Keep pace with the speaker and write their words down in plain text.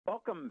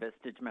Welcome,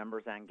 Vistage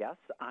members and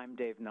guests. I'm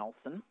Dave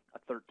Nelson,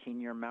 a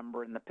 13-year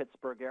member in the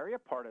Pittsburgh area,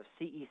 part of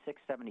CE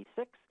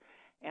 676,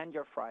 and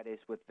your Fridays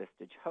with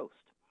Vistage host.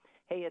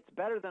 Hey, it's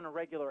better than a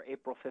regular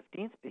April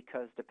 15th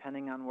because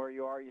depending on where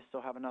you are, you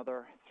still have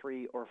another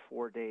 3 or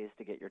 4 days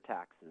to get your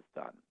taxes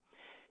done.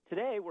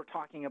 Today, we're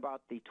talking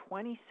about the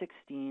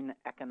 2016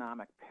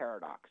 economic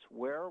paradox,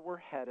 where we're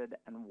headed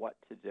and what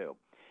to do.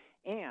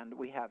 And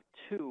we have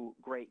two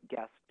great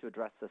guests to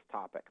address this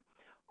topic.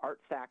 Art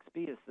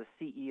Saxby is the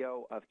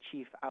CEO of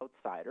Chief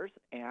Outsiders,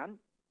 and,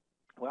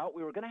 well,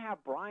 we were going to have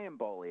Brian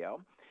Beaulieu,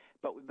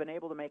 but we've been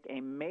able to make a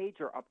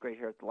major upgrade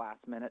here at the last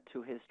minute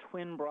to his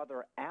twin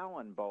brother,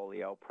 Alan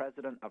Beaulieu,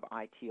 president of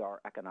ITR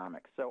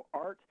Economics. So,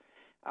 Art,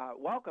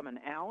 welcome, and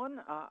Alan,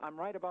 I'm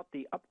right about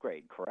the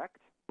upgrade, correct?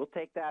 We'll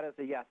take that as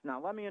a yes.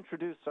 Now, let me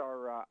introduce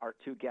our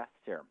two guests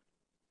here.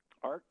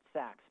 Art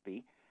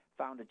Saxby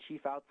founded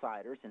Chief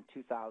Outsiders in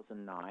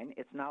 2009.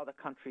 It's now the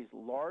country's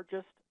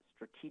largest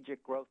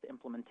strategic growth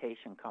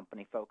implementation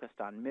company focused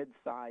on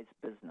mid-sized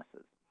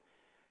businesses.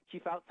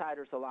 Chief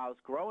Outsiders allows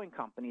growing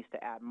companies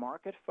to add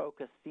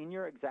market-focused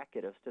senior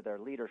executives to their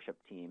leadership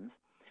teams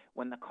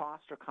when the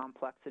cost or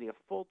complexity of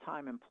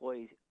full-time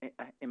employees,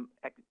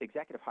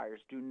 executive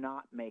hires do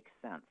not make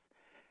sense.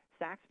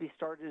 Saxby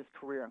started his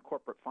career in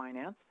corporate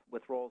finance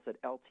with roles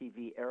at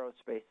LTV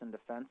Aerospace and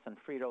Defense and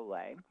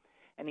Frito-Lay,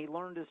 and he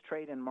learned his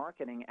trade in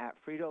marketing at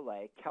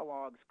Frito-Lay,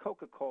 Kellogg's,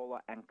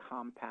 Coca-Cola, and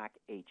Compaq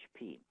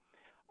HP.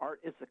 Art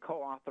is the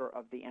co-author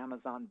of the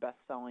Amazon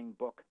best-selling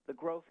book, The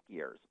Growth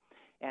Gears.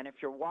 And if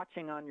you're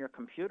watching on your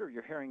computer,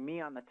 you're hearing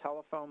me on the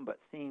telephone but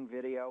seeing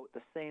video,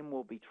 the same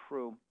will be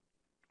true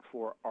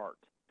for Art.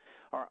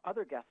 Our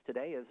other guest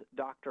today is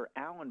Dr.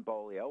 Alan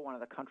Beaulieu, one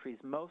of the country's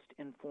most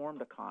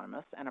informed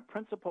economists and a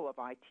principal of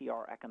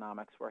ITR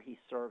Economics, where he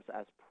serves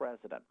as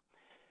president.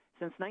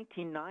 Since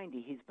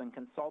 1990, he's been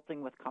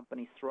consulting with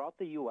companies throughout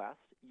the U.S.,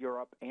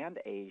 Europe, and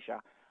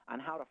Asia on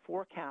how to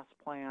forecast,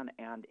 plan,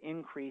 and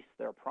increase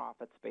their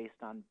profits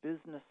based on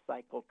business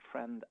cycle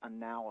trend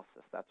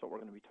analysis. That's what we're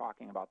going to be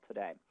talking about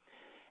today.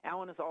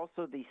 Alan is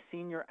also the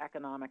Senior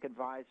Economic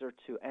Advisor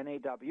to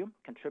NAW,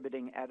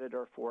 contributing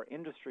editor for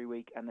Industry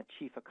Week, and the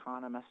Chief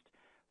Economist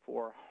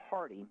for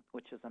Hardy,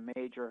 which is a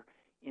major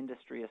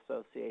industry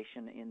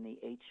association in the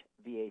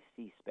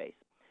HVAC space.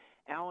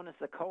 Alan is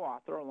the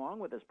co-author, along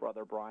with his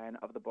brother Brian,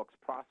 of the books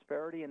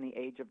Prosperity in the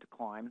Age of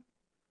Decline,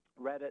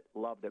 read it,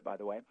 loved it, by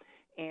the way,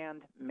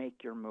 and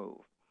Make Your Move.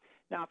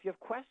 Now, if you have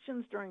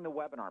questions during the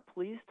webinar,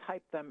 please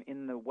type them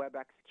in the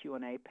WebEx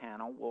Q&A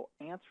panel. We'll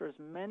answer as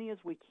many as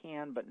we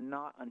can, but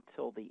not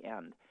until the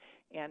end.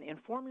 And in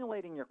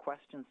formulating your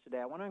questions today,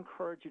 I want to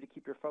encourage you to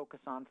keep your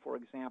focus on, for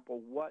example,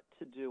 what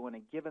to do in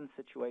a given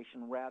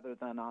situation rather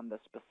than on the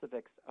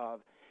specifics of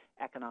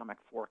economic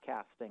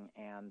forecasting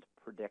and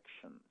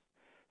predictions.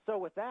 So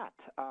with that,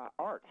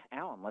 Art,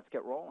 Alan, let's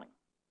get rolling.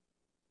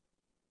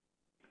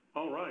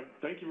 All right.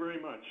 Thank you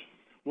very much.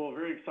 Well,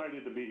 very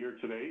excited to be here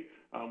today.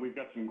 We've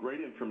got some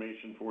great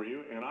information for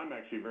you, and I'm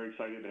actually very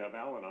excited to have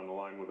Alan on the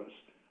line with us.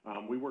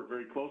 We work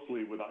very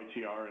closely with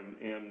ITR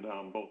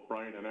and both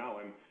Brian and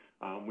Alan.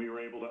 We were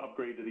able to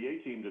upgrade to the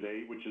A-team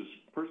today, which is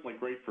personally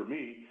great for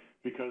me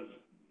because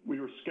we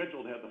were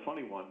scheduled to have the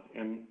funny one,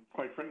 and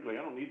quite frankly,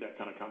 I don't need that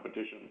kind of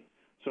competition.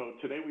 So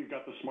today we've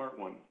got the smart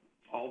one.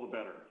 All the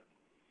better.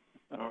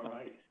 All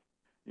right.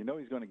 You know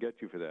he's going to get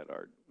you for that,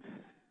 Art.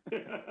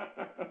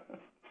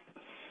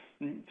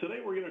 Today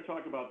we're going to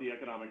talk about the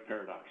economic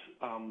paradox.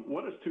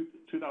 What does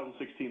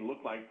 2016 look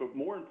like, but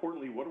more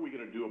importantly, what are we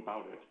going to do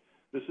about it?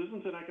 This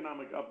isn't an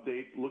economic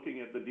update looking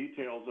at the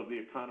details of the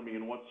economy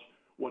and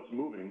what's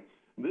moving.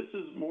 This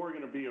is more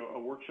going to be a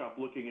workshop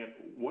looking at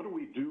what do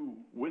we do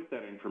with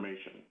that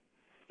information,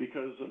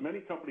 because many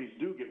companies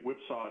do get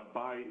whipsawed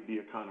by the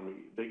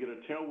economy. They get a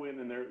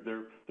tailwind and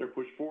they're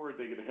pushed forward,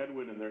 they get a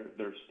headwind and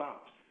they're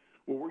stopped.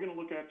 What we're going to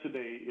look at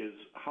today is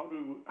how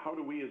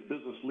do we as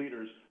business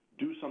leaders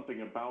do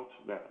something about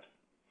that.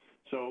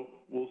 So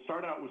we'll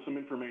start out with some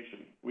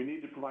information. We need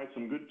to provide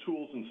some good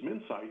tools and some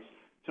insights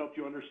to help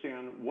you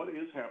understand what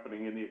is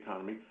happening in the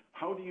economy.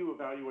 How do you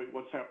evaluate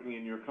what's happening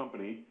in your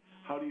company?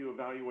 How do you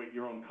evaluate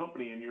your own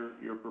company and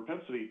your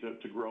propensity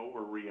to grow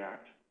or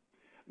react?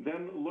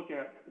 Then look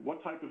at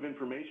what type of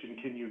information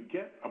can you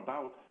get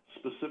about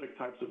specific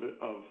types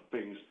of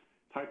things.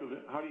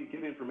 How do you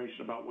get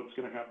information about what's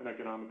going to happen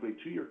economically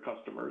to your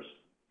customers?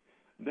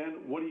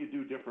 Then what do you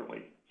do differently?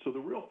 So the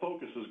real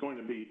focus is going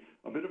to be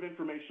a bit of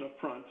information up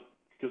front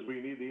because we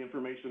need the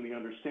information and the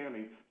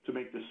understanding to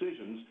make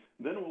decisions.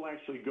 Then we'll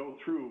actually go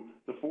through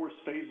the 4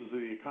 phases of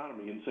the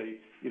economy and say,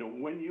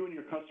 when you and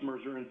your customers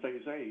are in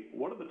phase A,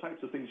 what are the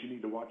types of things you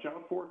need to watch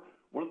out for?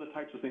 What are the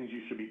types of things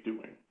you should be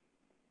doing?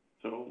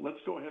 So let's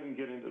go ahead and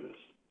get into this.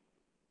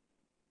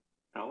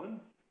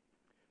 Alan?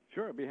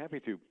 Sure, I'd be happy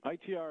to.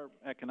 ITR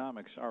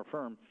Economics, our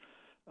firm,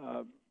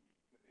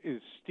 is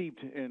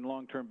steeped in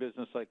long-term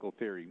business cycle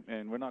theory,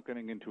 and we're not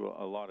getting into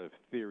a lot of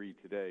theory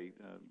today.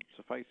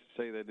 Suffice to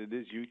say that it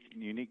is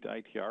unique to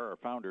ITR. Our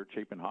founder,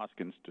 Chapin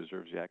Hoskins,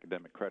 deserves the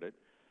academic credit.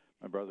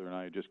 My brother and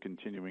I are just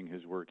continuing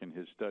his work and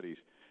his studies.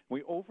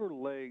 We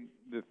overlay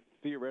the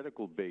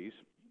theoretical base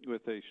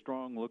with a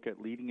strong look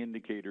at leading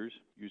indicators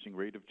using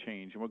rate of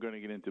change, and we're going to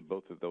get into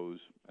both of those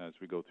as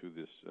we go through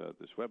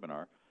this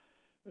webinar.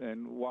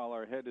 And while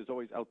our head is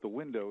always out the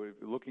window,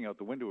 looking out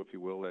the window, if you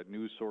will, at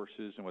news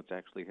sources and what's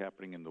actually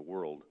happening in the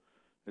world,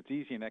 it's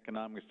easy in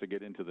economics to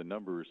get into the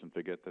numbers and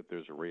forget that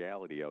there's a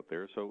reality out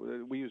there.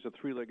 So we use a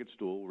three-legged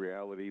stool: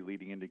 reality,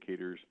 leading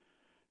indicators,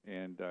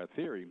 and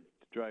theory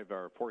to drive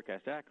our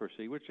forecast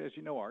accuracy, which, as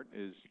you know, Art,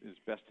 is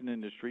best in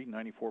industry,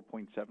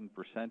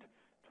 94.7%,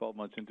 12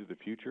 months into the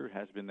future. It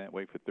has been that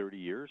way for 30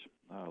 years.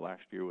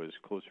 Last year was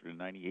closer to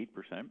 98%.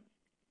 It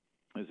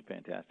was a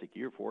fantastic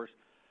year for us.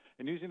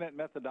 And using that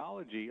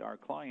methodology, our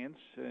clients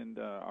and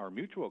our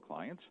mutual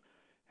clients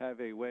have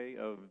a way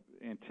of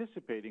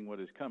anticipating what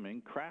is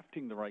coming,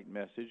 crafting the right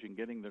message, and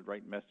getting the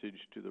right message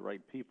to the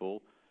right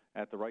people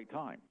at the right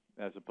time.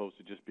 As opposed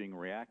to just being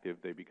reactive,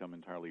 they become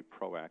entirely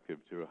proactive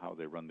to how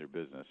they run their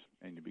business.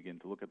 And you begin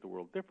to look at the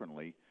world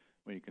differently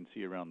when you can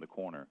see around the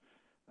corner.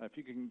 If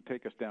you can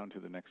take us down to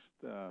the next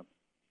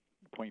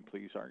point,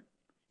 please, Art.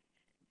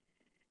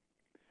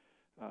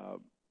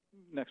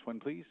 Next one,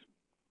 please.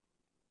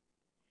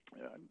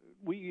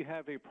 We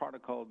have a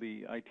product called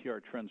the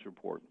ITR Trends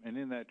Report, and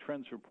in that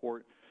Trends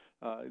Report,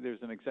 there's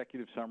an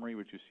executive summary,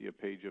 which you see a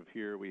page of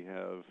here. We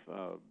have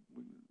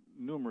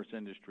numerous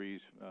industries.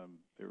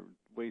 There are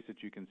ways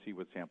that you can see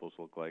what samples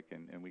look like,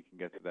 and we can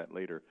get to that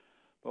later.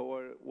 But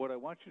what I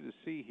want you to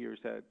see here is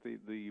that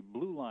the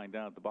blue line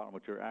down at the bottom,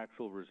 which are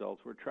actual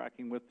results, we're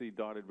tracking with the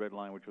dotted red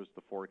line, which was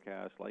the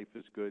forecast. Life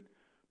is good.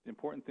 The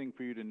important thing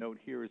for you to note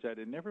here is that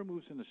it never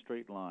moves in a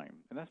straight line.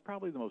 And that's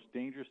probably the most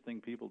dangerous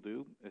thing people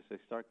do, is they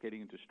start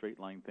getting into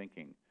straight line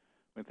thinking.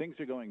 When things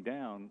are going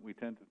down, we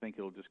tend to think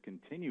it'll just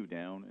continue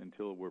down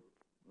until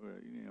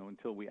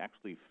until we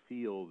actually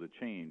feel the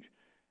change.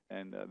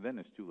 And then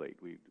it's too late.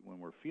 When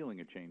we're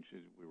feeling a change,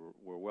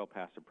 we're well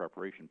past the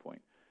preparation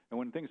point. And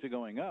when things are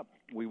going up,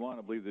 we want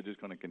to believe they're just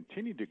going to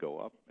continue to go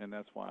up, and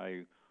that's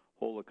why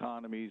whole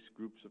economies,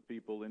 groups of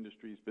people,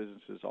 industries,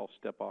 businesses all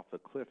step off the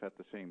cliff at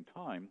the same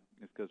time.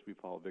 It's because we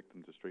fall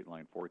victim to straight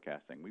line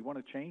forecasting. We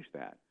want to change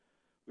that.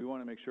 We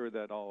want to make sure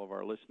that all of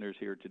our listeners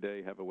here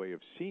today have a way of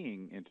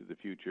seeing into the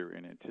future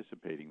and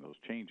anticipating those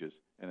changes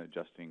and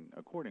adjusting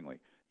accordingly.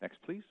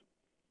 Next, please.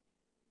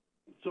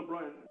 So,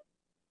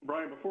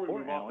 Brian, before we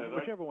move Alan, off that,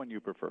 whichever one you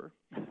prefer.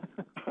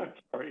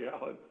 Sorry,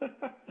 Alan.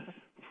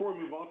 Before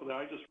we move off of that,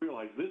 I just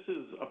realized this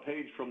is a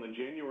page from the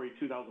January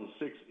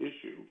 2006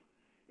 issue.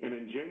 And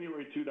in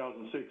January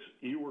 2006,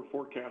 you were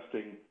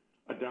forecasting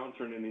a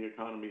downturn in the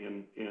economy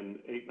in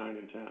 8, 9,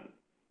 and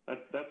 10.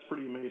 That's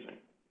pretty amazing.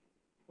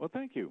 Well,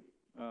 thank you.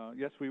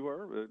 Yes, we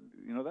were.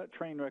 That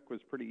train wreck was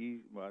pretty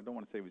easy. Well, I don't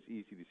want to say it was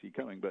easy to see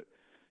coming, but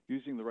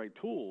using the right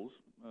tools,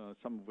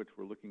 some of which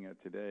we're looking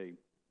at today,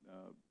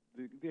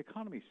 the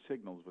economy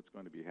signals what's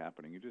going to be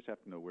happening. You just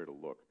have to know where to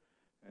look,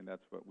 and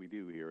that's what we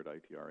do here at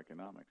ITR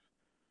Economics.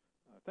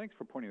 Thanks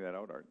for pointing that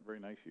out, Art. Very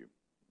nice of you.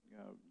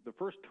 The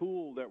first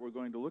tool that we're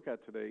going to look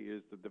at today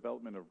is the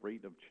development of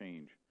rate of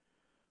change.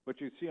 What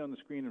you see on the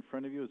screen in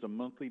front of you is a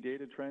monthly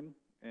data trend,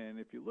 and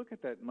if you look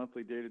at that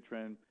monthly data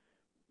trend,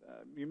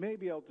 you may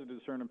be able to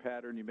discern a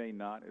pattern, you may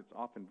not. It's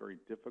often very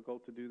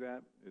difficult to do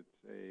that.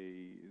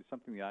 It's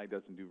something the eye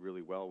doesn't do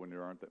really well when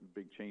there aren't that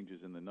big changes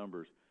in the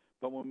numbers.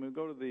 But when we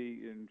go to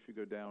and if you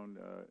go down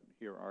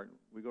here, Art,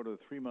 we go to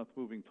the 3-month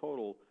moving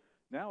total,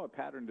 now a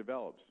pattern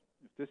develops.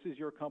 If this is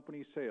your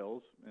company's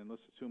sales, and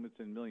let's assume it's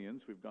in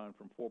millions, we've gone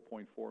from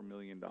 $4.4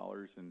 million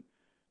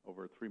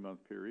over a 3-month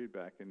period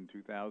back in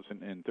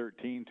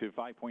 2013 to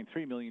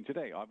 $5.3 million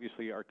today.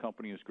 Obviously, our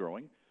company is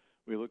growing.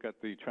 We look at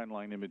the trend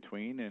line in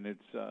between, and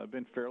it's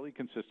been fairly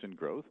consistent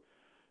growth.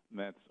 And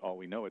that's all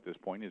we know at this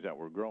point, is that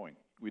we're growing.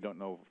 We don't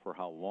know for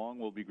how long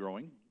we'll be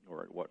growing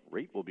or at what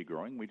rate we'll be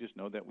growing. We just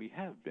know that we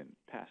have been,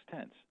 past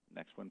tense.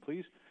 Next one,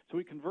 please. So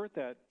we convert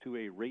that to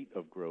a rate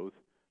of growth,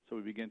 so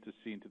we begin to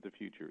see into the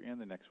future.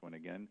 And the next one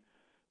again.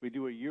 We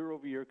do a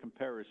year-over-year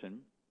comparison,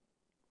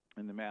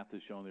 and the math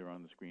is shown there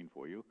on the screen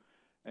for you.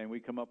 And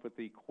we come up with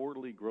the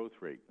quarterly growth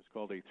rate. It's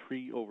called a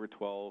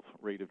 3/12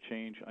 rate of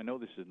change. I know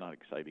this is not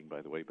exciting,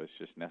 by the way, but it's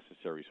just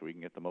necessary so we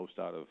can get the most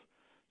out of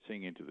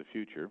seeing into the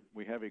future.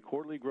 We have a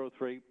quarterly growth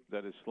rate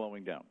that is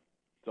slowing down.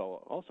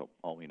 So also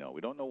all we know.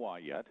 We don't know why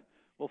yet.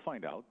 We'll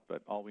find out,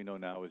 but all we know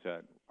now is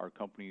that our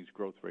company's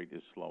growth rate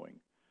is slowing.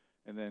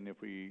 And then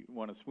if we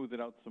want to smooth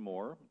it out some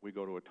more, we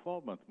go to a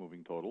 12-month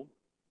moving total,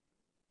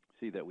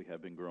 see that we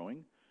have been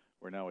growing.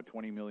 We're now a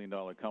 $20 million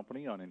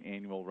company on an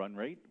annual run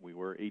rate. We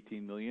were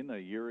 $18 million a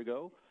year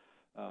ago.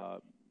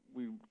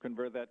 We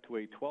convert that to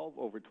a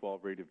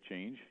 12/12 rate of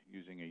change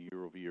using a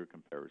year-over-year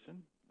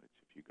comparison.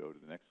 If you go to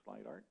the next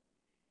slide, Art.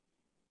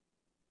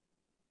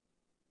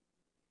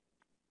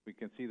 We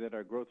can see that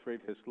our growth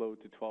rate has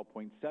slowed to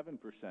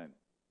 12.7%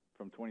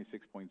 from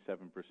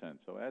 26.7%.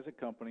 So as a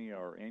company,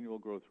 our annual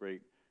growth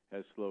rate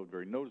has slowed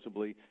very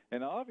noticeably,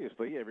 and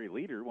obviously every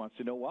leader wants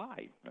to know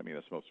why. I mean,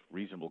 that's the most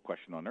reasonable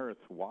question on earth.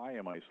 Why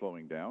am I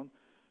slowing down?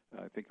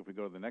 I think if we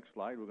go to the next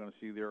slide, we're going to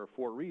see there are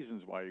 4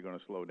 reasons why you're going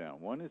to slow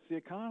down. One is the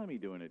economy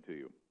doing it to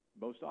you.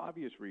 Most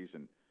obvious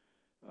reason.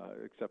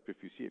 except if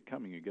you see it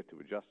coming, you get to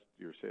adjust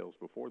your sales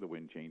before the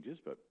wind changes.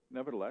 But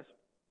nevertheless,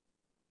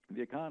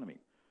 the economy.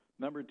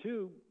 Number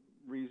two,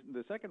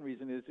 the second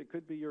reason is it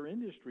could be your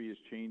industry is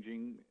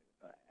changing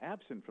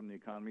absent from the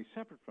economy,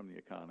 separate from the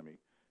economy.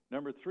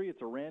 Number three,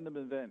 it's a random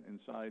event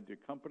inside your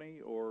company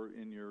or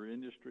in your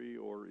industry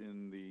or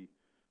in the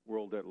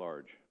world at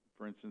large.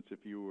 For instance, if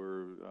you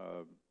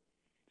were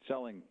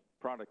selling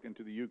product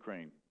into the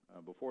Ukraine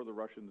before the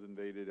Russians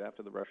invaded,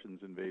 after the Russians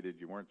invaded,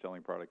 you weren't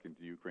selling product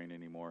into Ukraine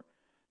anymore.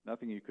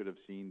 Nothing you could have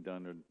seen,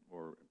 done,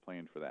 or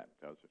planned for that.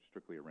 That was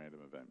strictly a random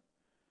event.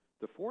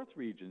 The fourth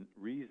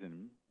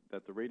reason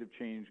that the rate of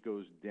change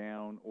goes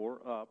down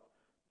or up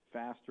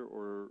faster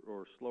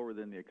or slower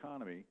than the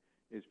economy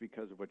is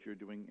because of what you're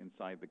doing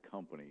inside the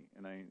company.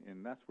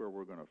 And that's where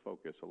we're going to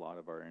focus a lot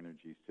of our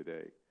energies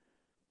today.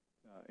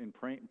 In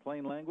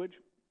plain language,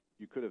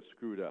 you could have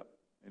screwed up.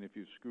 And if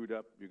you've screwed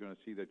up, you're going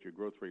to see that your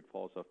growth rate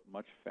falls off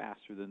much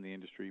faster than the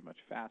industry, much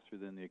faster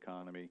than the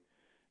economy,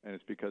 and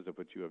it's because of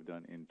what you have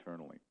done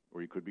internally.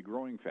 Or you could be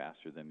growing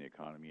faster than the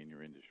economy in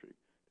your industry.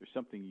 There's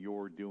something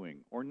you're doing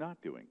or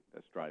not doing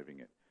that's driving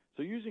it.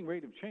 So using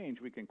rate of change,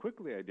 we can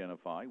quickly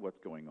identify what's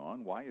going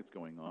on, why it's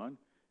going on,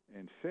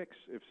 and fix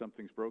if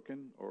something's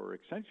broken or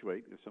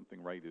accentuate if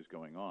something right is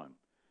going on.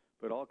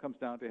 But it all comes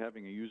down to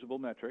having a usable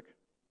metric,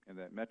 and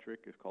that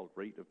metric is called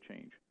rate of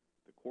change.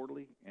 The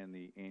quarterly and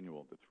the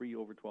annual, the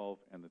 3/12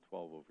 and the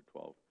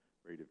 12/12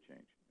 rate of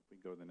change. If we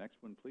go to the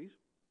next one, please.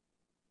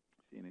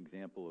 See an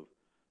example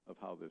of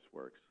how this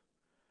works.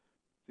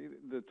 See,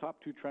 the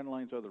top two trend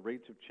lines are the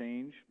rates of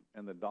change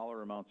and the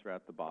dollar amounts are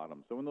at the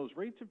bottom. So when those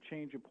rates of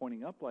change are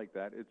pointing up like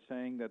that, it's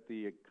saying that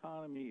the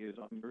economy is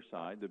on your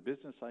side, the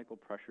business cycle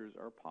pressures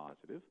are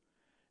positive,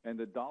 and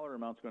the dollar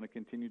amount's going to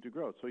continue to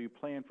grow. So you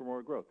plan for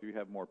more growth. You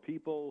have more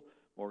people,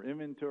 more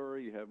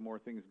inventory, you have more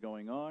things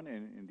going on,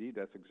 and indeed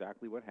that's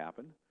exactly what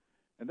happened.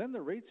 And then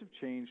the rates of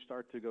change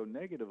start to go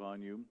negative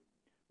on you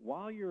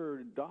while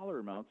your dollar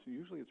amounts,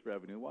 usually it's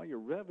revenue, while your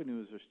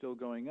revenues are still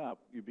going up,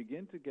 you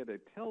begin to get a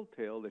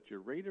telltale that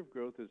your rate of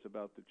growth is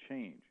about to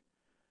change.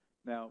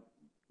 Now,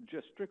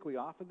 just strictly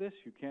off of this,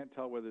 you can't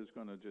tell whether it's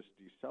going to just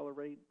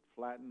decelerate,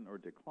 flatten, or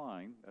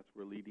decline. That's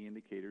where leading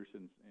indicators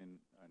and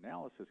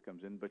analysis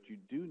comes in, but you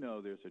do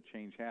know there's a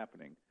change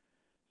happening.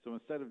 So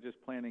instead of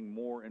just planning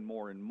more and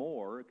more and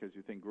more because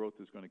you think growth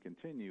is going to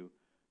continue,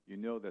 you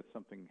know that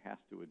something has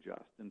to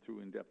adjust. And through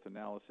in-depth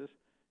analysis,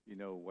 you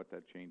know what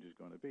that change is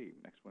going to be.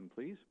 Next one,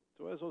 please.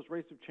 So as those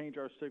rates of change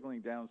are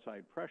signaling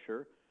downside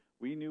pressure,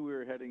 we knew we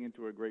were heading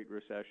into a great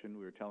recession.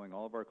 We were telling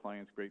all of our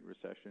clients great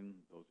recession.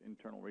 Those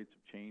internal rates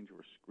of change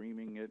were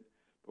screaming it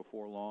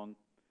before long.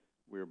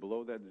 We were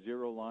below that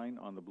zero line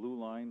on the blue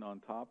line on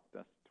top.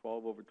 That's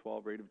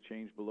 12/12 rate of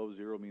change below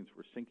zero means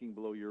we're sinking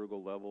below year-ago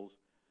levels.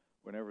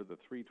 Whenever the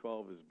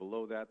 3/12 is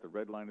below that, the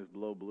red line is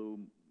below blue,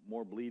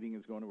 more bleeding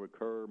is going to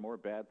occur, more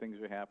bad things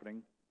are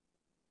happening.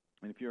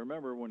 And if you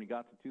remember, when we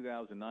got to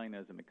 2009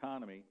 as an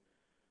economy,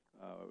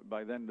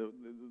 by then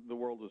the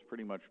world was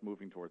pretty much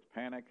moving towards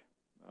panic.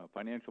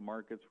 Financial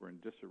markets were in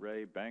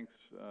disarray. Banks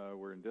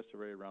were in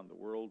disarray around the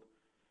world.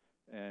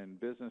 And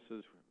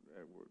businesses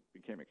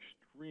became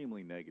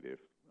extremely negative.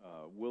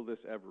 Will this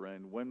ever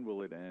end? When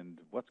will it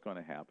end? What's going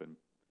to happen?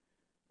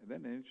 And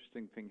then an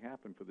interesting thing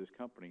happened for this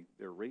company.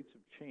 Their rates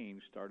of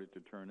change started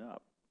to turn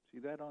up. See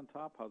that on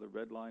top, how the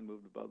red line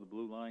moved above the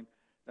blue line?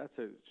 That's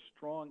a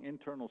strong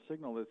internal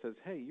signal that says,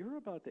 hey, you're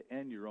about to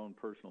end your own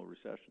personal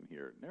recession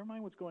here. Never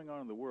mind what's going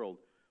on in the world.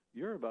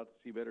 You're about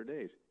to see better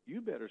days.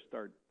 You better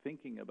start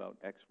thinking about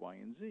X, Y,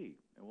 and Z.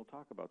 And we'll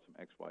talk about some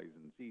X, Y's,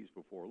 and Z's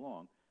before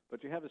long.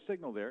 But you have a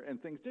signal there,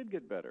 and things did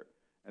get better.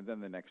 And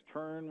then the next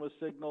turn was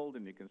signaled,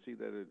 and you can see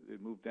that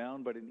it moved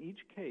down. But in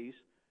each case,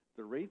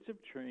 the rates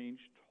of change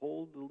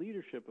told the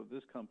leadership of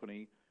this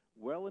company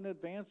well in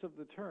advance of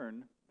the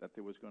turn that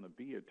there was going to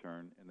be a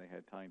turn, and they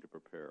had time to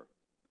prepare.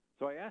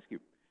 So I ask you,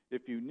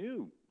 if you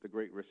knew the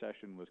Great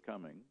Recession was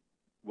coming,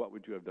 what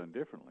would you have done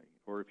differently?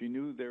 Or if you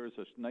knew there was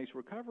a nice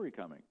recovery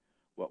coming,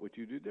 what would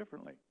you do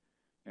differently?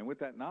 And with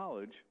that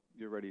knowledge,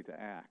 you're ready to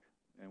act.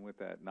 And with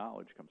that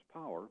knowledge comes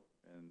power,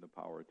 and the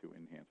power to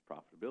enhance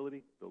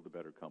profitability, build a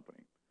better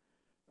company.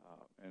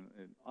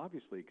 And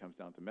obviously it comes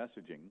down to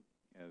messaging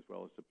as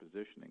well as the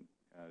positioning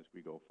as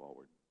we go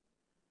forward.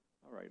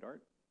 All right,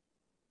 Art.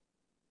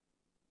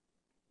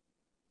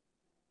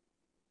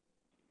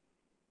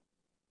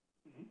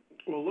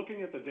 Well,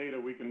 looking at the data,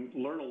 we can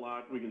learn a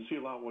lot. We can see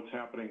a lot of what's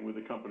happening with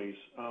the companies.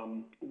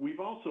 We've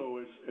also,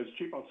 as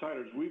Chief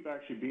Outsiders, we've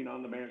actually been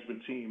on the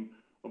management team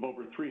of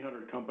over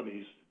 300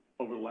 companies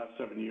over the last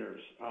 7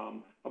 years.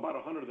 About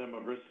 100 of them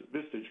are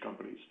Vistage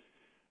companies.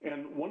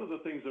 And one of the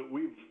things that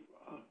we've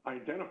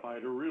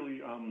identified or really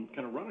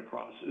kind of run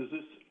across is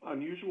this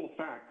unusual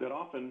fact that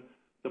often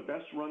the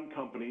best run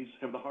companies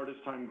have the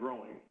hardest time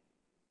growing.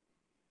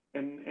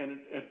 And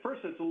at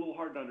first it's a little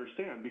hard to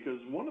understand because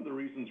one of the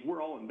reasons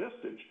we're all in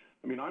Vistage,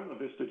 I mean, I'm a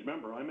Vistage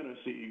member, I'm in a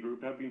CE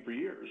group, have been for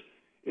years,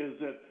 is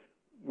that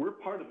we're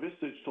part of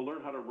Vistage to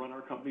learn how to run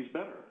our companies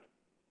better.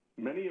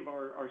 Many of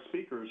our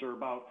speakers are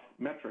about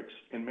metrics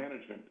and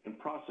management and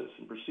process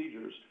and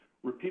procedures.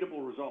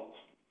 repeatable results.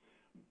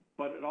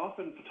 But it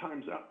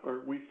oftentimes,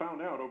 or we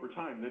found out over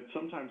time that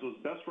sometimes those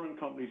best-run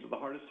companies are the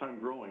hardest time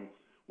growing.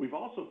 We've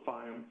also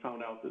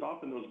found out that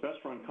often those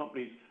best-run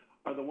companies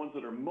are the ones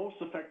that are most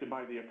affected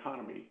by the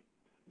economy.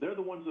 They're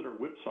the ones that are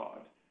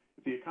whipsawed.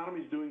 If the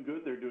economy's doing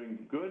good, they're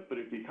doing good, but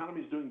if the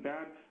economy's doing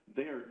bad,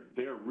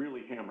 they're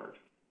really hammered.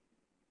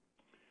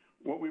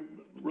 What we're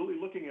really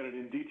looking at it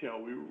in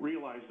detail, we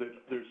realize that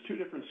there's two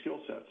different skill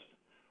sets.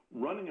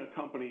 Running a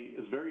company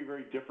is very,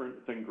 very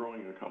different than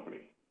growing a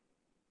company.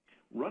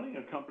 Running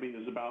a company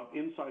is about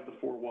inside the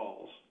four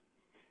walls.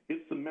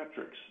 It's the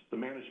metrics, the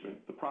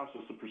management, the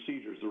process, the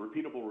procedures, the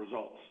repeatable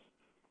results.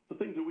 The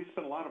things that we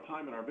spend a lot of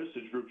time in our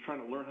Vistage group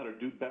trying to learn how to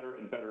do better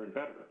and better and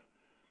better.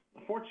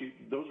 Unfortunately,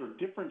 those are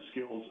different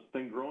skills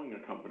than growing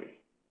a company.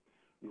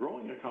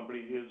 Growing a company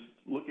is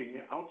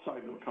looking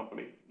outside the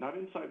company, not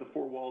inside the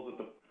four walls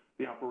of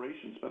the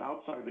operations, but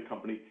outside the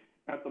company,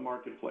 at the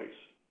marketplace,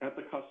 at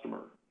the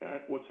customer,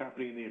 at what's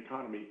happening in the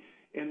economy,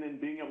 and then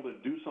being able to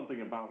do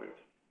something about it.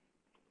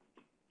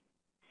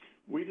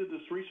 We did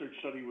this research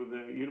study with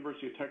the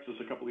University of Texas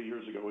a couple of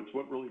years ago. It's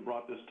what really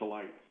brought this to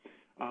light.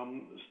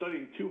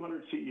 Studying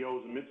 200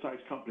 CEOs and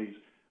mid-sized companies,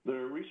 the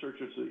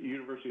researchers at the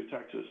University of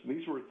Texas, and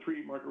these were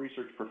 3 market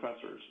research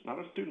professors, not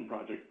a student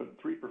project, but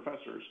 3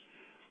 professors,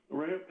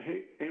 were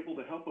able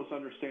to help us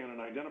understand and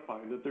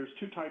identify that there's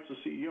 2 types of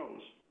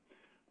CEOs.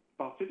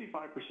 About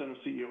 55% of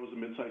CEOs of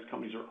mid-sized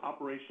companies are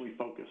operationally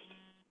focused.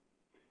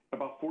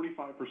 About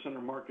 45%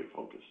 are market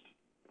focused.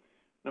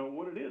 Now,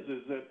 what it is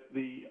that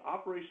the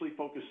operationally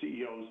focused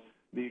CEOs,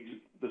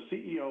 the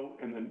CEO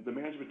and the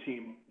management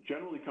team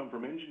generally come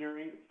from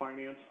engineering,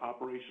 finance,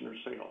 operation, or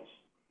sales.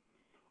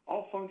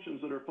 All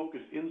functions that are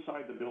focused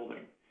inside the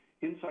building,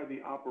 inside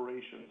the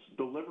operations,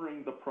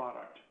 delivering the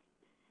product.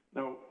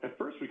 Now, at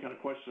first we kind of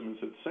questioned and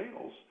said,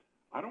 sales?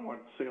 I don't want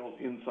sales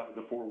inside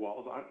the 4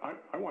 walls.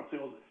 I want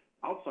sales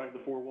outside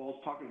the 4 walls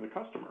talking to the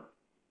customer.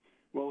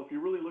 Well, if you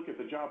really look at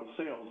the job of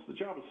sales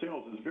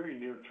is very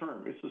near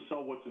term. It's to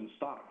sell what's in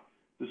stock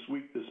this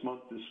week, this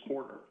month, this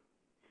quarter.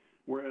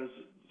 Whereas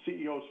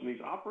CEOs from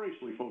these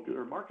operationally focused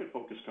or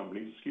market-focused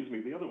companies,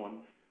 the other one,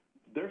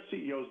 their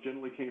CEOs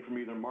generally came from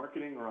either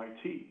marketing or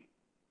IT.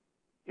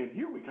 And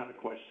here we kind of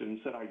questioned and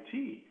said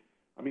IT.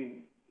 I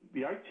mean,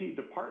 the IT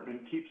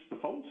department keeps the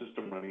phone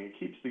system running. It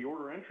keeps the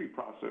order entry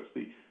process,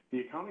 the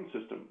accounting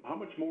system. How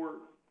much more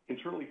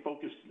internally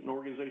focused an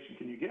organization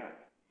can you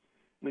get?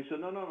 And they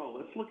said, no,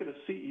 let's look at a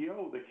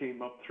CEO that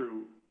came up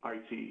through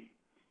IT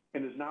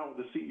and is now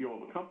the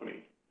CEO of a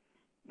company.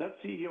 That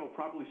CEO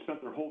probably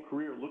spent their whole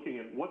career looking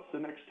at what's the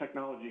next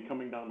technology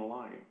coming down the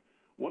line.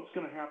 What's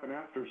going to happen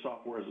after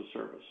software as a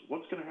service?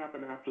 What's going to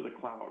happen after the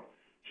cloud?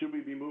 Should we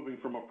be moving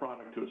from a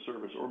product to a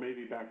service or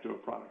maybe back to a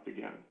product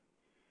again?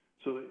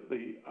 So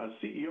the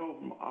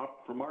CEO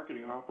for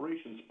marketing and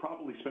operations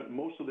probably spent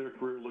most of their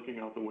career looking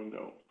out the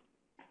window.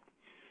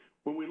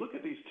 When we look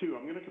at these 2,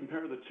 I'm going to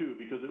compare the 2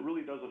 because it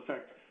really does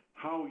affect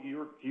how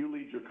you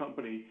lead your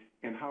company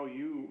and how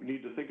you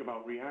need to think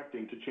about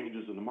reacting to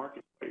changes in the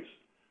marketplace.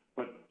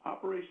 But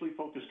operationally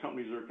focused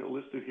companies are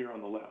listed here on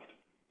the left.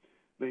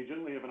 They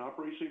generally have an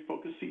operationally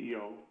focused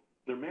CEO.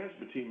 Their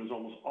management team is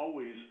almost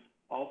always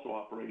also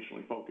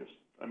operationally focused.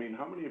 I mean,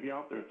 how many of you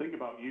out there think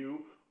about you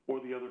or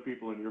the other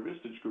people in your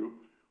Vistage group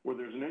where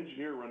there's an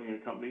engineer running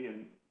a company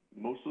and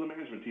most of the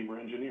management team are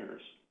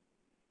engineers?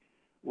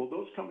 Well,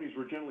 those companies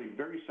were generally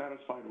very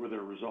satisfied with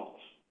their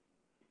results.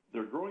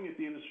 They're growing at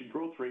the industry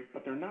growth rate,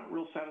 but they're not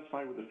real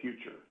satisfied with the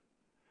future.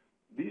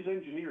 These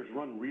engineers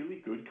run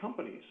really good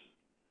companies.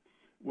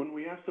 When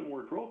we asked them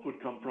where growth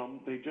would come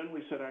from, they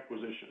generally said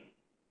acquisition.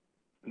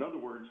 In other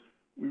words,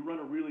 we run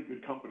a really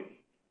good company.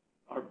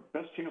 Our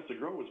best chance to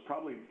grow is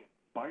probably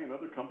buy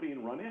another company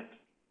and run it.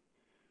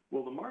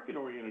 Well, the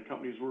market-oriented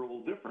companies were a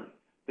little different.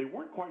 They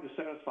weren't quite as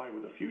satisfied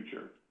with the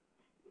future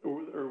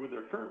or with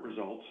their current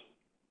results.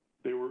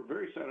 They were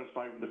very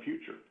satisfied with the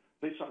future.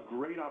 They saw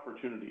great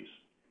opportunities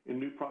in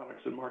new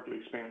products and market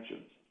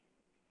expansions.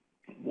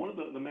 One of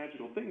the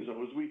magical things,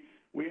 though, is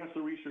we asked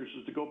the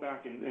researchers to go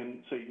back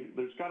and say,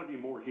 there's got to be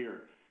more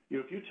here. You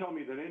know, if you tell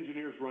me that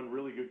engineers run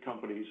really good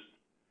companies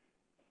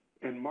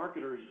and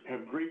marketers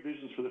have great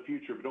visions for the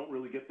future but don't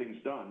really get things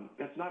done,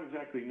 that's not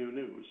exactly new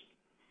news.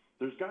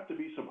 There's got to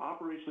be some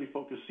operationally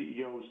focused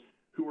CEOs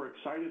who are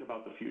excited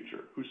about the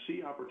future, who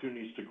see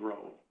opportunities to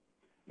grow.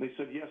 And they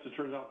said, yes, it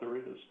turns out there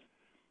is.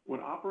 When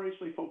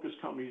operationally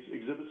focused companies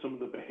exhibit some of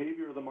the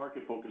behavior of the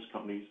market-focused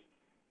companies,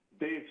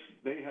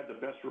 they had the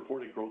best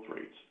reported growth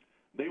rates.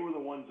 They were the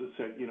ones that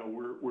said, you know,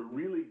 we're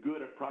really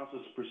good at process,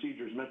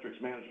 procedures, metrics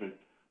management,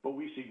 but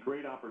we see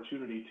great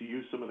opportunity to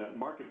use some of that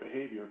market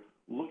behavior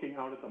looking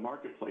out at the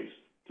marketplace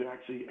to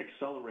actually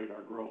accelerate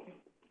our growth.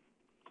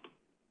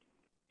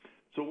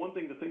 So one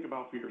thing to think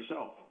about for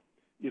yourself,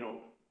 you know,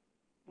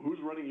 who's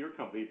running your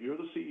company? If you're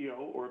the CEO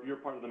or if you're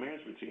part of the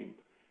management team,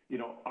 you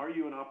know, are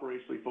you an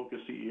operationally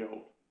focused CEO?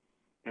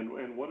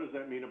 And what does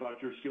that mean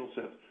about your skill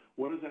sets?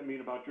 What does that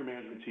mean about your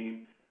management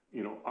team?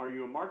 You know, are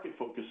you a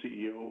market-focused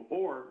CEO,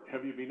 or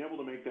have you been able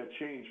to make that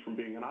change from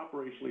being an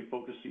operationally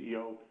focused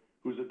CEO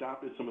who's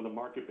adopted some of the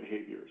market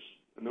behaviors?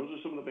 And those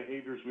are some of the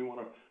behaviors we want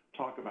to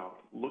talk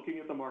about. Looking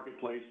at the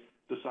marketplace,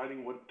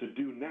 deciding what to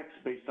do next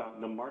based on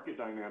the market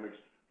dynamics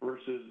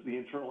versus the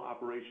internal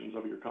operations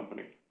of your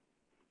company.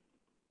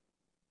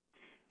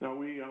 Now,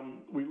 we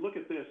look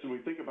at this and we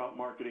think about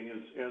marketing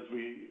as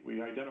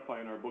we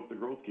identify in our book, The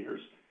Growth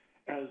Gears,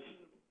 as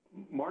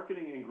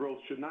marketing and growth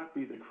should not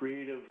be the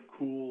creative,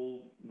 cool,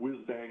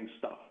 whiz-bang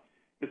stuff.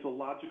 It's a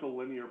logical,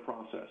 linear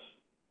process.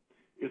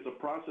 It's a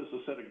process,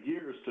 a set of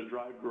gears to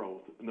drive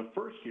growth. And the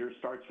first gear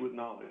starts with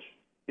knowledge,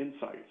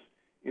 insights.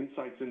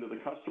 Insights into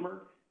the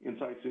customer,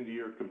 insights into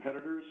your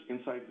competitors,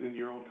 insights into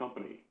your own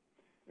company.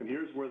 And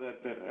here's where that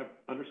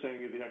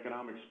understanding of the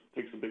economics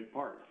takes a big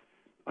part.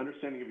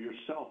 Understanding of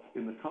yourself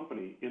in the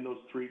company, in those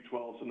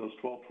 312s and those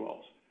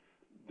 1212s.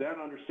 That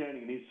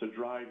understanding needs to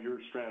drive your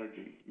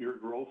strategy, your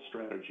growth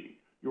strategy,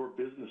 your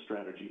business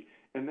strategy,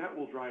 and that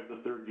will drive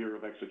the third gear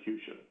of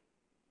execution.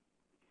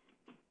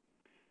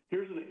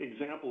 Here's an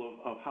example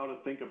of how to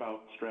think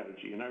about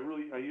strategy, and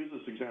I use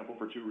this example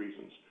for two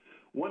reasons.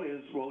 One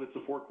is, well, it's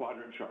a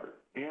four-quadrant chart,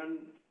 and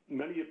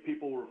many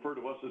people refer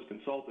to us as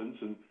consultants,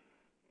 and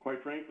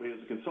quite frankly,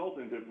 as a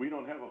consultant, if we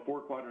don't have a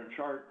four-quadrant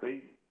chart,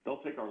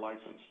 they'll take our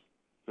license.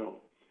 So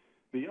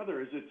the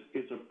other is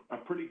it's a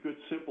pretty good,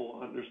 simple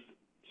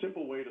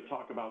way to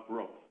talk about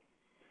growth.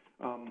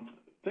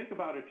 Think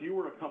about if you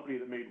were a company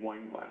that made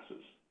wine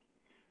glasses.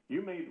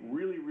 You made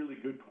really, really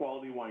good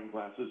quality wine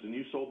glasses, and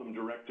you sold them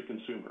direct to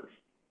consumers.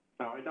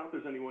 Now, I doubt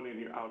there's anyone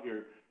out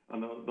here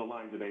on the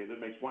line today that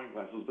makes wine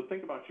glasses, but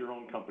think about your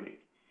own company.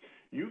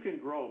 You can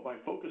grow by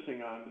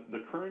focusing on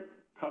the current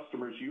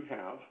customers you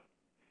have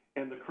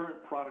and the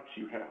current products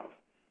you have.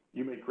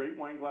 You make great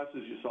wine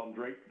glasses, you sell them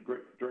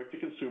direct to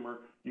consumer,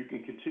 you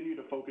can continue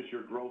to focus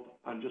your growth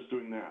on just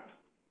doing that.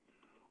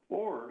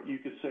 Or you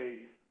could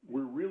say,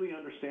 we really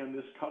understand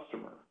this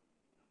customer.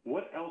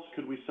 What else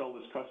could we sell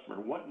this customer?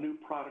 What new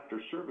product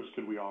or service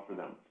could we offer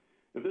them?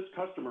 If this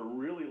customer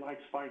really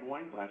likes fine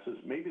wine glasses,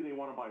 maybe they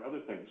want to buy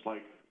other things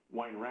like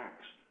wine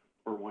racks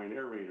or wine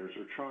aerators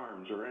or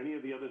charms or any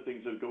of the other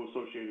things that go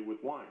associated with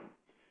wine.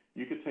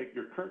 You could take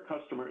your current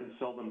customer and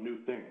sell them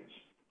new things.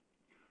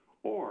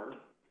 Or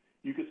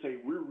you could say,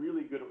 we're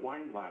really good at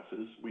wine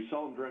glasses. We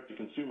sell them direct to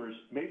consumers.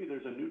 Maybe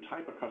there's a new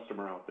type of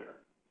customer out there,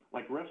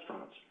 like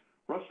restaurants.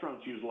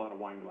 Restaurants use a lot of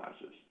wine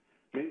glasses.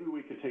 Maybe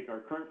we could take our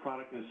current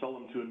product and sell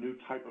them to a new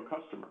type of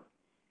customer.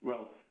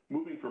 Well,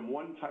 moving from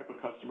one type of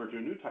customer to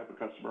a new type of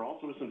customer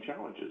also has some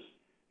challenges.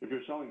 If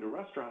you're selling to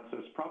restaurants,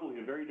 that's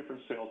probably a very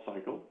different sales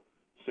cycle,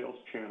 sales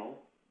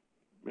channel,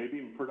 maybe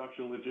even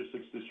production,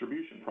 logistics,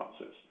 distribution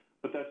process.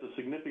 But that's a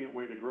significant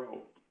way to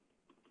grow.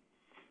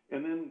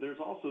 And then there's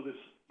also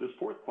this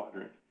fourth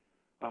quadrant.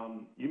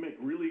 You make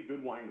really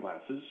good wine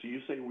glasses. So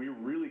you say we're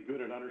really good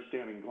at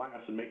understanding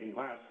glass and making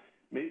glass.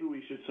 Maybe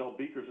we should sell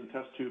beakers and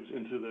test tubes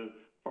into the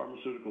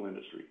pharmaceutical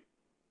industry.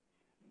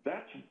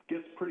 That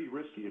gets pretty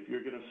risky if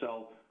you're going to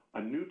sell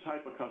a new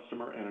type of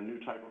customer and a new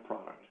type of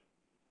product.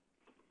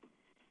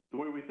 The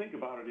way we think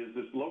about it is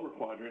this lower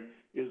quadrant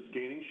is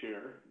gaining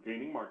share,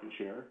 gaining market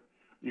share.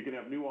 You can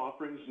have new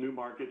offerings, new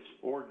markets,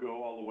 or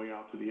go all the way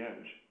out to the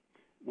edge.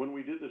 When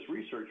we did this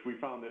research, we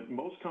found that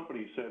most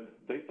companies said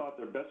they thought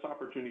their best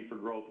opportunity for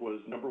growth was,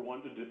 number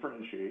one, to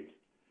differentiate,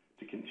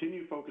 to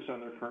continue focus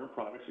on their current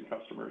products and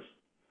customers.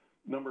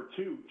 Number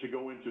two, to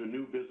go into a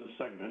new business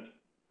segment.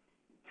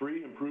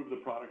 3, improve the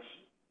products.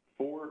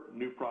 4,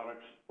 new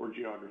products or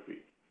geography.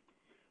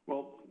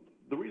 Well,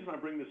 the reason I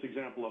bring this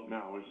example up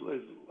now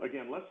is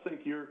again, let's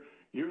think you're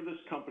this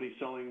company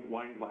selling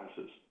wine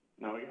glasses.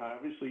 Now,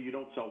 obviously, you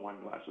don't sell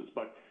wine glasses,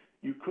 but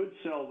you could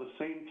sell the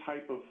same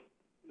type of,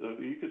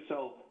 you could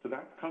sell to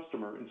that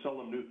customer and sell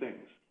them new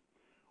things.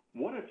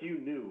 What if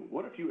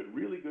you had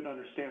really good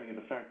understanding of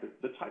the fact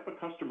that the type of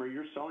customer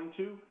you're selling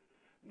to,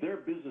 their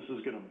business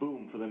is going to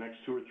boom for the next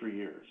 2 or 3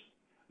 years.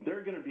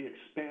 They're going to be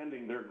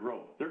expanding their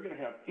growth. They're going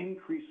to have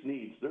increased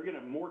needs. They're going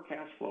to have more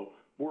cash flow,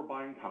 more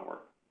buying power.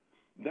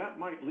 That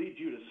might lead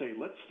you to say,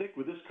 let's stick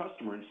with this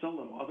customer and sell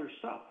them other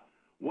stuff.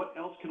 What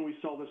else can we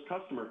sell this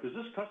customer? Because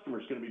this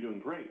customer is going to be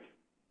doing great.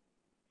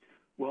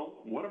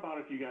 Well, what about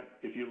if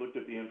you looked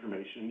at the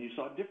information and you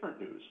saw different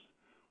news?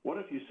 What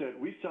if you said,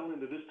 we sell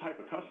into this type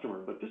of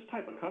customer, but this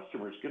type of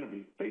customer is going to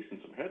be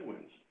facing some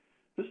headwinds.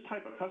 This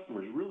type of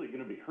customer is really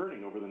going to be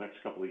hurting over the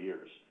next couple of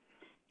years.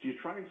 Do you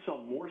try and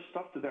sell more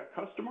stuff to that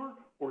customer,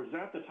 or is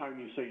that the time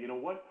you say, you know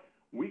what,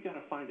 we got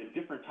to find a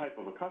different type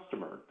of a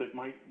customer that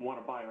might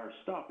want to buy our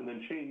stuff and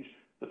then change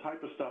the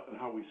type of stuff and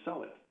how we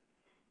sell it?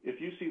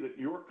 If you see that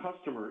your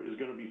customer is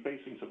going to be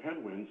facing some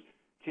headwinds,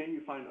 can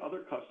you find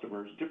other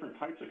customers, different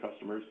types of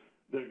customers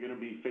that are going to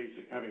be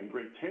having a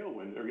great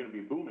tailwind, they're going to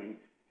be booming,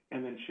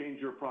 and then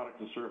change your product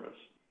and service?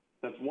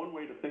 That's one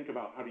way to think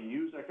about how to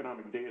use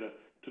economic data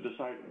to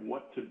decide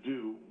what to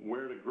do,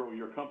 where to grow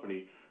your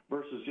company,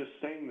 versus just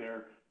staying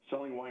there,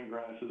 selling wine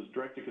glasses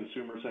direct to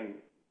consumer, saying,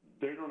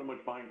 they don't have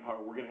much buying power,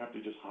 we're going to have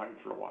to just hide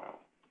for a while.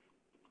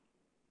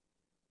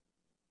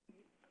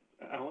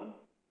 Alan?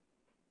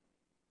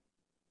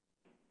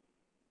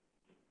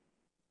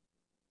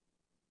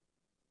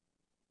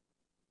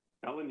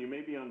 Alan, you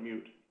may be on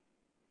mute.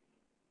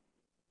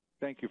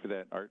 Thank you for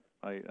that, Art.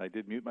 I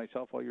did mute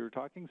myself while you were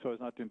talking so as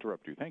not to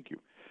interrupt you. Thank you.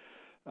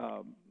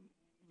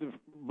 The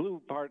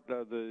blue part,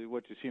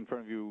 what you see in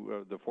front of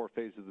you, the four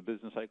phases of the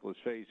business cycle is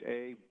phase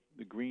A,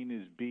 the green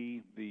is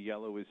B, the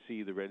yellow is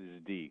C, the red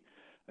is D.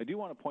 I do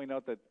want to point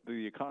out that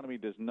the economy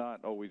does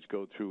not always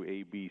go through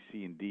A, B,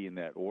 C, and D in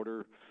that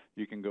order.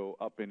 You can go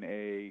up in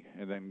A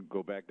and then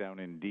go back down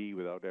in D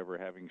without ever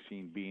having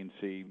seen B and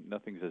C.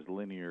 Nothing's as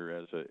linear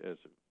as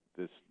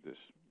this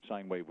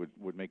sine wave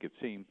would make it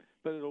seem,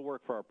 but it'll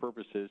work for our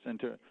purposes. And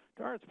to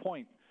Art's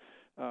point,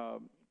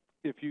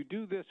 if you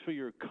do this for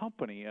your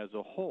company as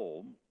a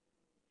whole,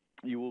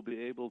 you will be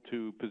able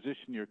to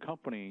position your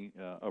company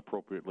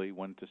appropriately,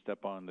 when to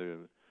step on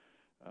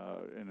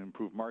and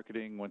improve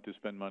marketing, when to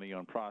spend money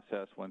on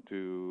process, when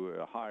to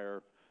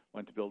hire,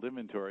 when to build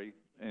inventory.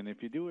 And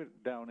if you do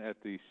it down at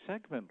the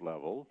segment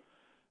level,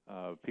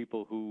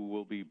 people who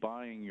will be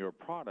buying your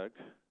product,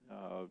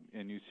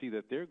 and you see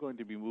that they're going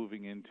to be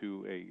moving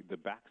into the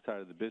backside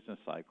of the business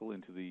cycle,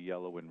 into the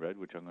yellow and red,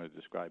 which I'm going to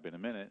describe in a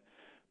minute,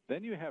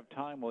 then you have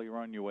time while you're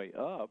on your way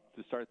up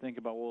to start thinking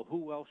about, well,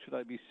 who else should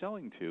I be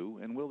selling to,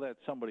 and will that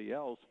somebody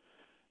else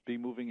be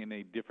moving in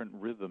a different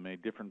rhythm, a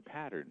different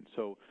pattern?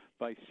 So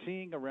by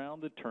seeing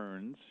around the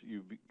turns,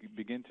 you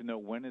begin to know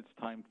when it's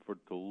time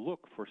to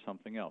look for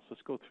something else.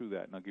 Let's go through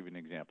that, and I'll give you an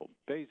example.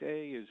 Phase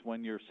A is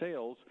when your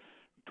sales,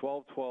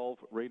 12-12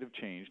 rate of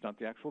change, not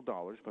the actual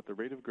dollars, but the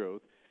rate of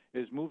growth,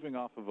 is moving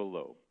off of a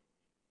low.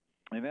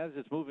 And as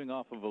it's moving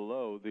off of a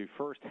low, the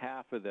first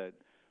half of that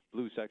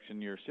blue section,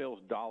 your sales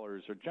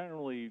dollars are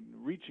generally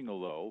reaching a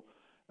low,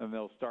 and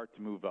they'll start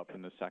to move up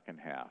in the second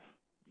half.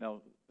 Now,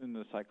 in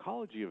the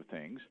psychology of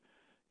things,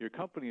 your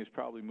company is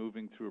probably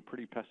moving through a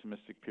pretty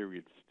pessimistic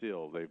period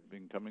still. They've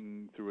been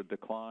coming through a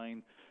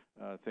decline.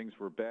 Things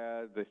were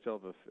bad. They still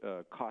have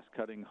a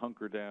cost-cutting,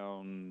 hunker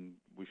down,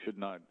 we should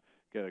not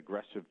get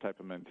aggressive type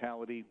of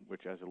mentality,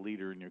 which as a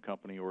leader in your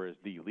company or as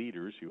the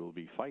leaders, you will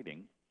be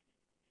fighting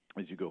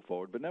as you go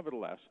forward. But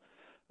nevertheless,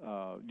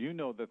 you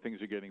know that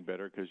things are getting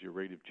better because your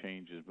rate of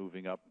change is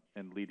moving up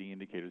and leading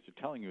indicators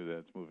are telling you that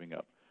it's moving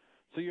up.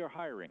 So you're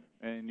hiring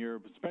and you're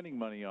spending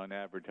money on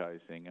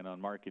advertising and on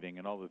marketing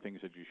and all the things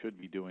that you should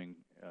be doing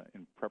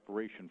in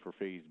preparation for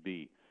Phase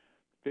B.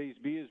 Phase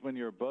B is when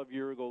you're above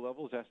year-ago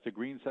levels. That's the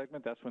green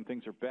segment. That's when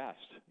things are best.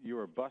 You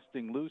are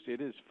busting loose. It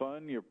is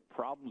fun. Your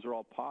problems are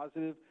all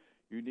positive.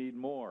 You need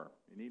more.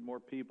 You need more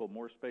people,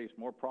 more space,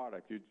 more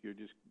product. You're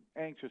just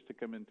anxious to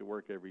come into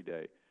work every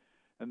day.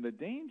 And the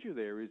danger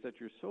there is that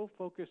you're so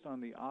focused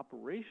on the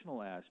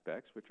operational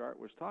aspects, which Art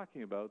was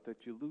talking about, that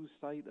you lose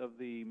sight of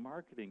the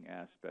marketing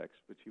aspects,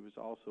 which he was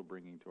also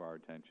bringing to our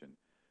attention.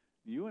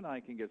 You and I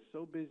can get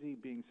so busy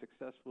being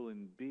successful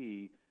in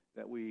B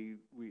that we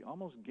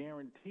almost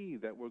guarantee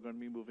that we're going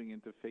to be moving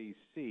into Phase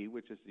C,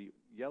 which is the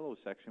yellow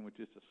section, which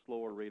is a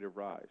slower rate of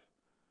rise.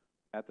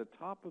 At the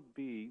top of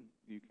B,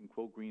 you can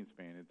quote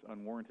Greenspan, it's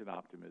unwarranted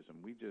optimism.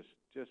 We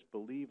just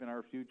believe in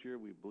our future.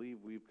 We believe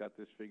we've got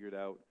this figured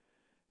out.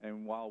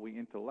 And while we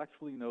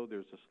intellectually know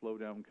there's a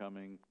slowdown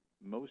coming,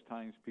 most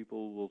times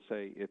people will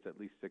say it's at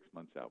least 6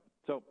 months out.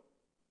 So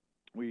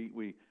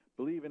we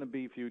believe in a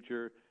B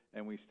future,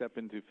 and we step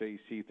into Phase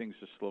C, things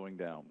are slowing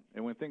down.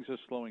 And when things are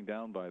slowing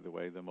down, by the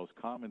way, the most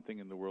common thing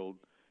in the world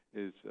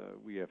is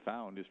we have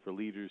found is for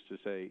leaders to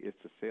say it's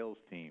the sales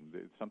team.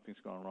 Something's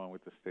gone wrong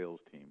with the sales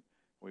team.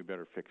 We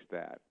better fix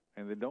that.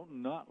 And they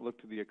don't not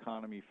look to the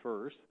economy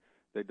first.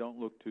 They don't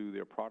look to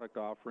their product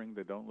offering.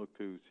 They don't look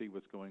to see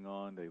what's going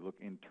on. They look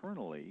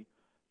internally.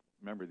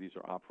 Remember, these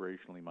are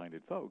operationally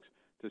minded folks,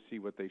 to see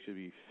what they should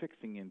be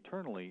fixing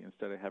internally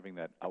instead of having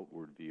that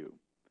outward view.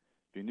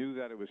 If you knew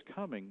that it was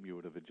coming, you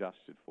would have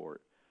adjusted for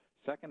it.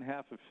 Second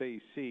half of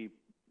Phase C,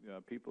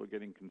 people are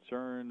getting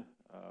concerned.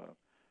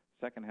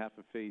 Second half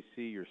of Phase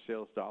C, your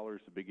sales dollars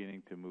are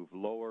beginning to move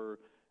lower.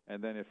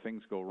 And then if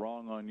things go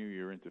wrong on you,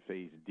 you're into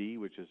Phase D,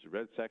 which is the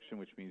red section,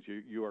 which means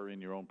you are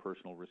in your own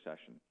personal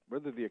recession.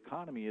 Whether the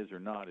economy is or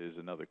not is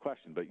another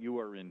question, but you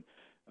are in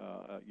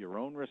your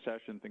own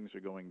recession. Things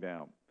are going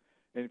down.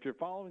 And if you're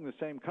following the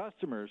same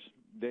customers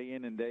day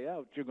in and day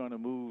out, you're going to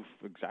move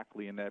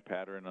exactly in that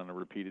pattern on a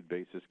repeated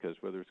basis, because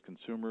whether it's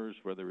consumers,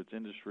 whether it's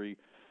industry,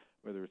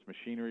 whether it's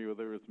machinery,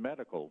 whether it's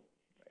medical,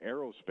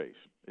 aerospace,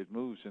 it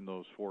moves in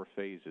those four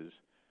phases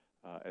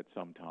at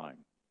some time.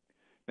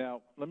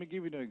 Now, let me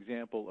give you an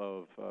example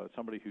of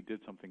somebody who did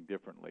something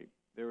differently.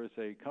 There is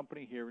a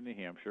company here in New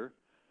Hampshire,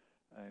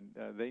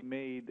 and they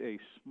made a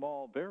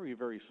small, very,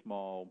 very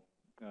small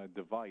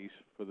device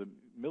for the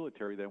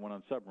military that went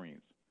on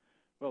submarines.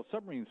 Well,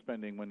 submarine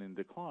spending went in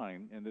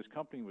decline, and this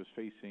company was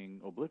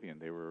facing oblivion.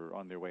 They were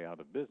on their way out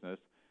of business,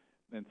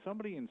 and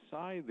somebody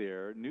inside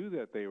there knew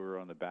that they were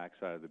on the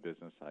backside of the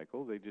business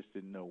cycle. They just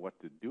didn't know what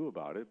to do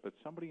about it, but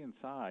somebody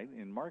inside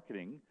in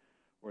marketing,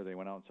 where they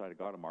went outside and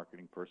got a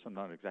marketing person. I'm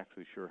not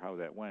exactly sure how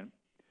that went.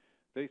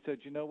 They said,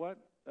 you know what,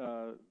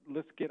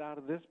 let's get out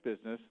of this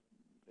business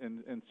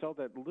and sell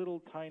that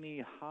little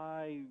tiny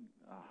high,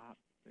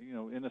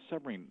 in a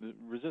submarine,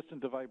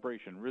 resistant to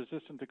vibration,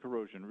 resistant to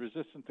corrosion,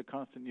 resistant to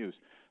constant use.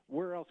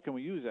 Where else can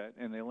we use that?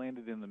 And they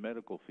landed in the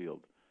medical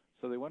field.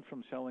 So they went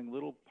from selling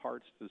little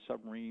parts to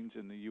submarines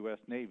in the U.S.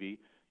 Navy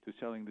to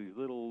selling these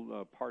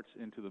little parts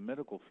into the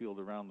medical field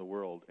around the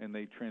world, and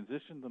they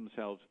transitioned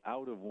themselves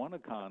out of one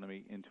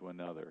economy into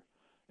another.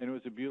 And it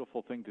was a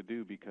beautiful thing to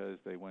do because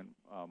they went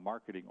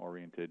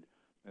marketing-oriented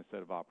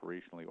instead of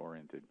operationally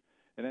oriented.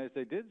 And as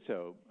they did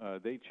so,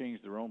 they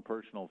changed their own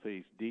personal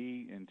phase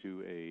D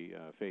into a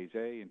phase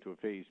A, into a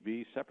phase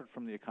B, separate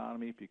from the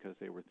economy because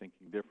they were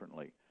thinking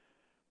differently.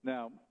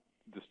 Now,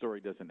 the story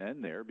doesn't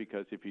end there,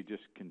 because if you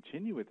just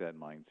continue with that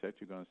mindset,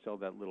 you're going to sell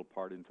that little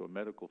part into a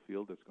medical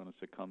field that's going to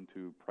succumb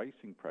to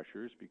pricing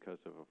pressures because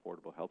of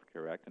Affordable Health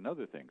Care Act and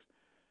other things.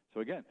 So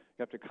again, you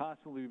have to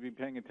constantly be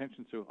paying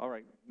attention to, all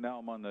right, now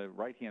I'm on the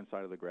right-hand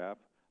side of the graph.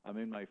 I'm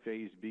in my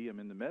phase B. I'm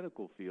in the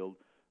medical field.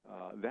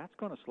 That's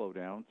going to slow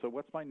down. So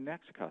what's my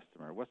next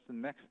customer? What's the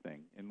next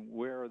thing? And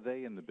where are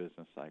they in the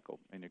business cycle?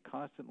 And you're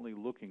constantly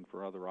looking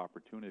for other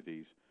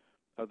opportunities,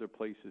 other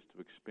places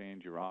to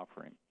expand your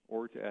offering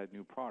or to add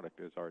new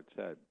product, as Art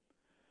said.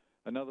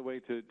 Another way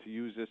to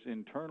use this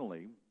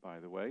internally, by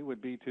the way,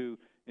 would be to,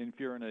 if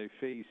you're in a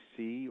phase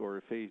C or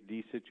a phase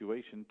D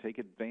situation, take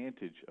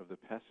advantage of the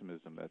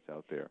pessimism that's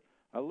out there.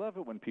 I love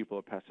it when people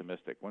are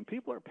pessimistic. When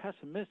people are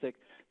pessimistic,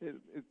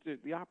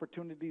 the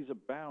opportunities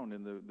abound,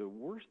 and the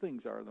worse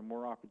things are, the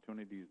more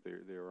opportunities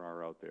there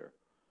are out there.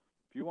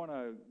 If you want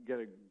to get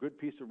a good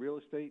piece of real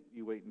estate,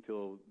 you wait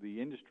until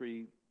the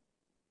industry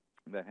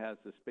that has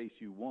the space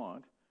you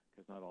want,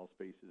 because not all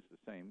space is the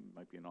same. It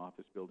might be an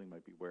office building,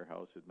 might be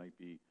warehouse, it might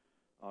be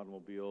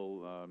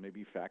automobile,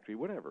 maybe factory,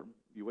 whatever.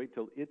 You wait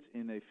till it's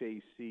in a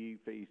phase C,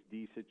 phase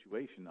D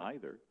situation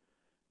either,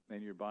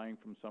 and you're buying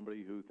from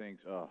somebody who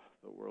thinks, oh,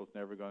 the world's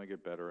never going to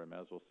get better, I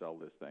might as well sell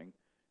this thing,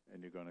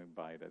 and you're going to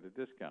buy it at a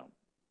discount.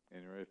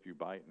 And if you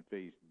buy it in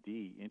phase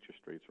D, interest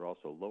rates are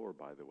also lower,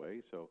 by the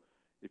way. So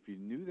if you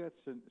knew that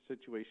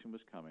situation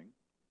was coming,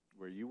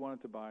 where you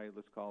wanted to buy,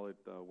 let's call it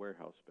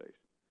warehouse space,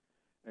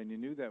 and you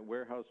knew that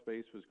warehouse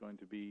space was going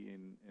to be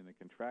in a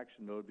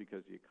contraction mode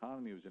because the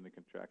economy was in a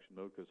contraction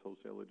mode because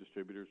wholesaler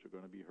distributors are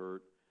going to be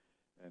hurt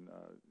and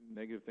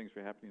negative things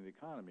were happening in the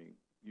economy,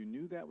 you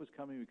knew that was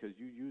coming because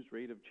you used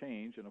rate of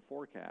change in a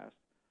forecast,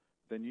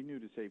 then you knew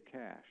to save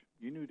cash.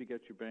 You knew to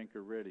get your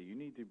banker ready. You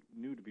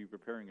knew to be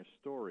preparing a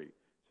story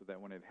so that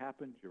when it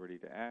happened, you're ready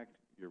to act,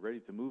 you're ready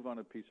to move on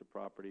a piece of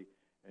property,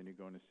 and you're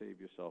going to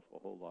save yourself a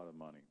whole lot of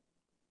money.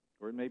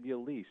 Or it may be a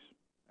lease.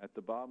 At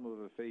the bottom of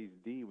a phase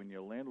D, when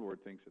your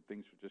landlord thinks that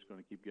things are just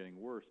going to keep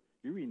getting worse,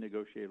 you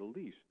renegotiate a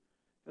lease.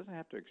 It doesn't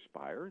have to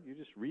expire. You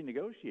just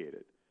renegotiate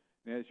it.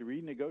 And as you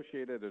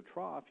renegotiate at a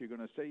trough, you're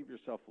going to save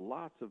yourself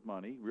lots of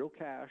money, real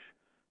cash,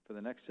 for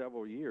the next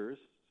several years.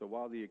 So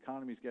while the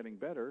economy's getting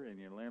better and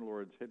your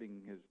landlord's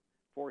hitting his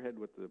forehead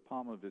with the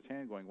palm of his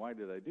hand going, why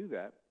did I do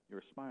that?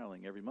 You're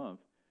smiling every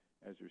month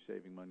as you're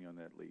saving money on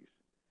that lease.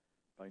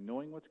 By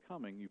knowing what's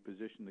coming, you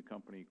position the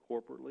company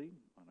corporately,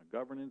 on a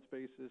governance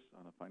basis,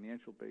 on a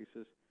financial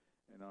basis,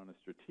 and on a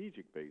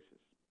strategic basis.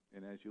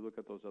 And as you look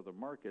at those other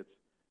markets,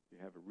 you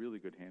have a really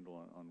good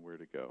handle on where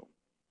to go.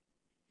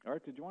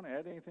 Art, did you want to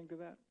add anything to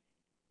that?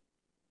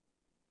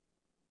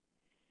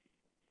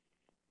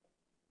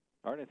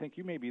 Art, I think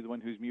you may be the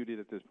one who's muted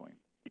at this point.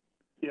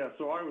 Yeah,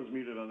 so I was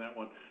muted on that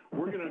one.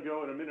 We're going to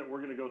go, in a minute,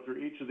 we're going to go through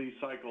each of these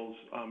cycles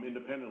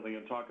independently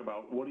and talk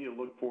about what do you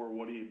look for,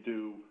 what do you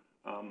do,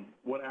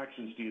 what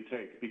actions do you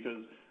take?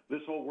 Because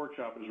this whole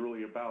workshop is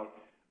really about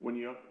when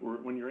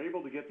you're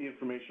able to get the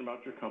information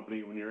about your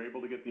company, when you're able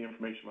to get the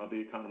information about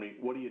the economy,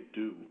 what do you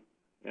do?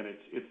 And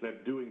it's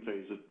that doing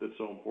phase that's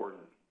so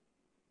important.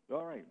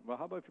 All right. Well,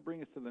 how about if you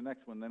bring us to the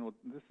next one? Then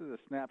this is a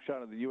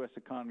snapshot of the U.S.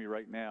 economy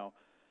right now.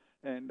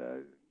 And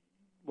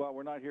while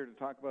we're not here to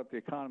talk about the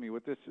economy,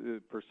 what this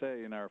per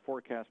se, in our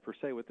forecast per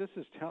se, what this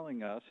is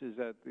telling us is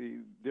that the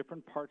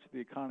different parts of the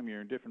economy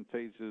are in different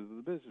phases of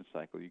the business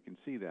cycle. You can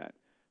see that.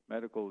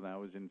 Medical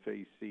now is in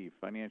phase C,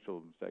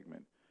 financial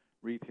segment.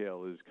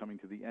 Retail is coming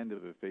to the end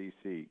of a phase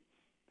C.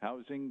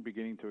 Housing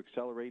beginning to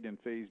accelerate in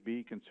phase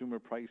B. Consumer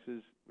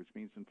prices, which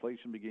means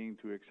inflation, beginning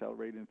to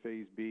accelerate in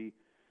phase B,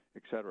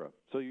 et cetera.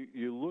 So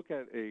you look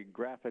at a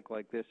graphic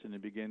like this and you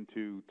begin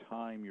to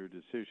time your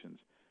decisions.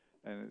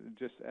 And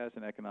just as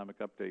an economic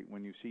update,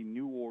 when you see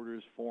new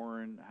orders,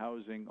 foreign,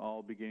 housing,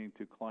 all beginning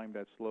to climb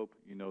that slope,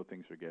 you know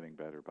things are getting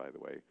better, by the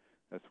way.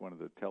 That's one of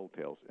the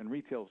telltales. And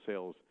retail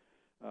sales,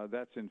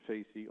 that's in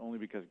phase C only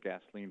because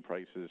gasoline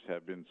prices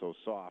have been so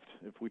soft.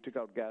 If we took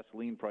out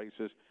gasoline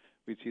prices,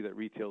 we'd see that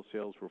retail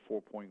sales were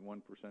 4.1%,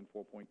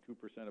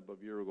 4.2% above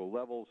year-ago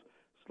levels,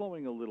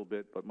 slowing a little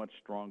bit, but much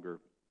stronger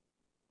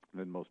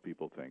than most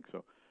people think.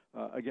 So,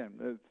 again,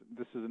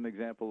 this is an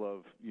example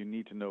of you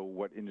need to know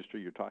what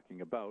industry you're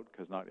talking about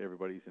because not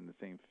everybody's in the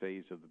same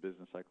phase of the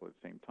business cycle at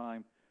the same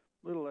time.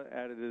 Little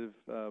additive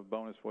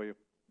bonus for you.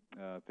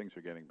 Things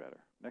are getting better.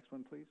 Next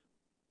one, please.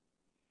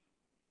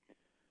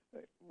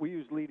 We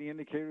use leading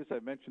indicators.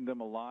 I've mentioned them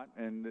a lot,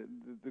 and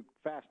the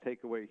fast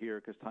takeaway here,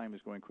 because time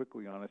is going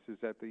quickly on us, is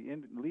that the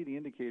leading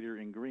indicator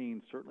in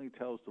green certainly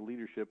tells the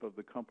leadership of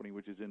the company,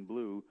 which is in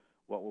blue,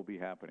 what will be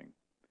happening.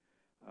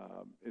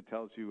 It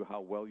tells you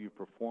how well you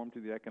performed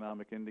to the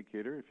economic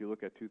indicator. If you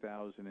look at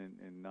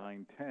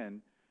 2009-10,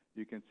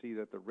 you can see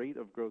that the rate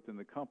of growth in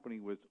the company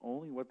was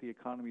only what the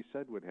economy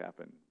said would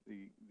happen.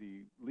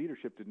 The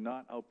leadership did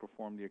not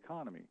outperform the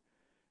economy.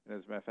 And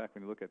as a matter of fact,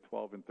 when you look at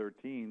 12 and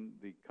 13,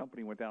 the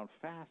company went down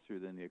faster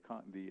than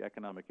the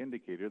economic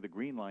indicator. The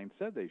green line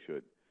said they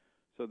should.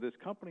 So this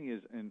company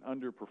is an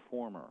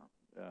underperformer.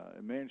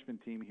 A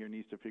management team here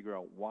needs to figure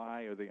out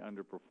why are they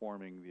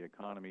underperforming the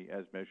economy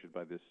as measured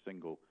by this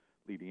single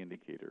leading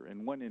indicator.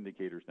 And one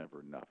indicator is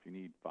never enough. You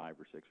need 5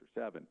 or 6 or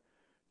 7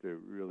 to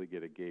really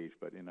get a gauge.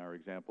 But in our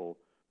example,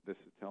 this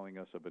is telling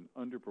us of an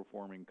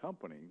underperforming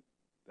company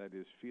that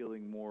is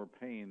feeling more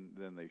pain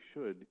than they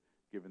should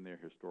given their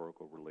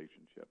historical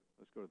relationship.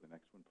 Let's go to the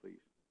next one, please.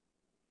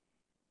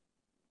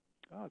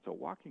 Oh, it's a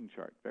walking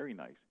chart. Very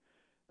nice.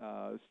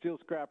 Steel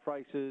scrap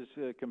prices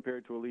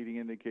compared to a leading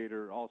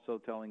indicator, also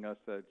telling us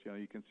that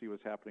you can see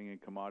what's happening in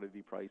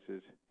commodity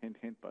prices. Hint,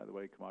 hint, by the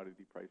way,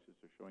 commodity prices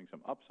are showing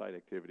some upside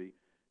activity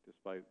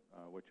despite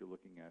what you're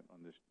looking at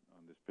on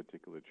this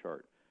particular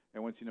chart.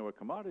 And once you know what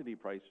commodity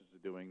prices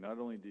are doing, not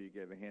only do you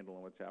get a handle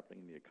on what's happening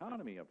in the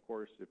economy, of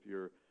course, if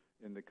you're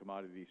in the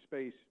commodity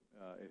space,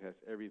 it has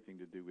everything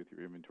to do with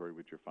your inventory,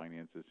 with your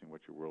finances, and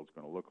what your world's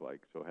going to look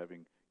like. So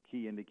having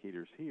key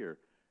indicators here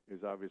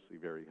is obviously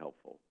very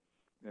helpful.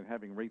 And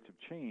having rates of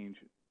change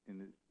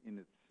in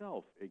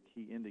itself a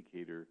key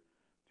indicator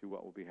to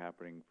what will be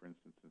happening, for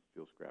instance, in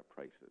steel scrap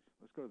prices.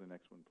 Let's go to the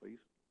next one, please.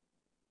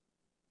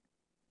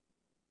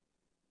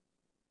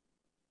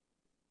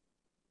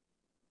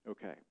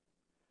 Okay.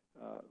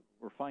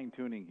 We're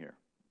fine-tuning here.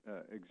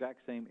 Exact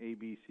same A,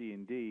 B, C,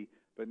 and D,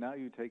 but now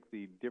you take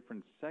the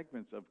different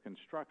segments of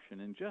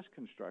construction and just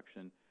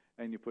construction,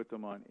 and you put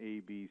them on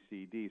A, B,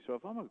 C, D. So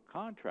if I'm a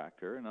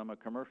contractor, and I'm a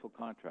commercial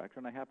contractor,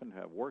 and I happen to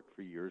have worked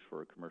for years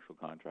for a commercial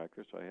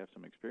contractor, so I have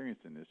some experience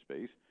in this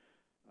space.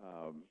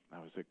 I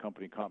was a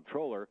company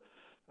comptroller.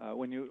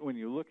 When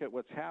you look at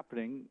what's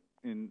happening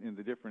in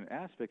the different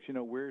aspects, you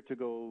know where to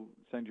go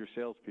send your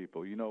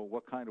salespeople. You know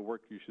what kind of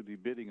work you should be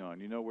bidding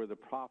on. You know where the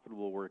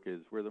profitable work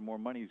is, where the more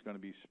money is going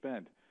to be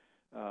spent.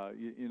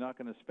 You're not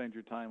going to spend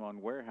your time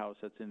on warehouse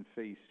that's in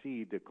phase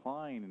C,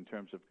 decline in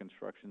terms of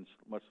construction,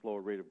 much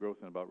slower rate of growth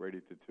and about ready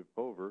to tip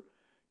over.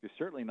 You're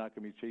certainly not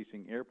going to be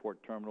chasing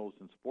airport terminals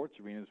and sports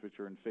arenas, which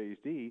are in phase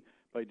D.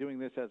 By doing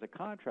this as a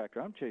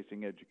contractor, I'm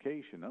chasing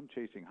education, I'm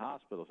chasing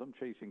hospitals, I'm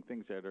chasing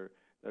things that are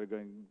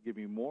going to give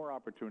me more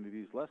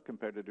opportunities, less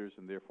competitors,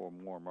 and therefore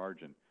more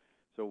margin.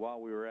 So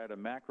while we were at a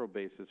macro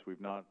basis,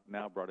 we've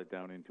now brought it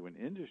down into an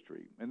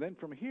industry. And then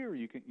from here,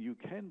 you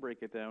can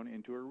break it down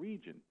into a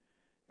region.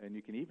 And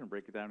you can even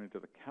break it down into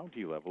the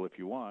county level if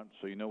you want,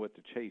 so you know what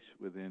to chase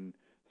within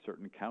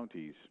certain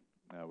counties,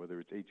 whether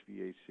it's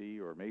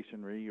HVAC or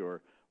masonry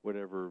or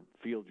whatever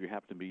field you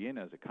happen to be in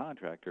as a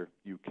contractor.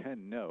 You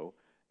can know,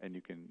 and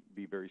you can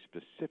be very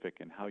specific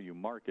in how you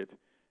market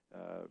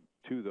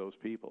to those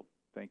people.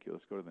 Thank you.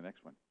 Let's go to the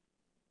next one.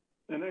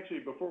 And actually,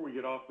 before we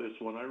get off this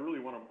one, I really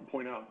want to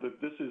point out that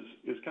this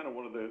is kind of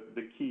one of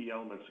the key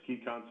elements,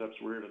 key concepts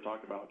we're here to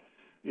talk about.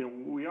 You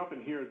know, we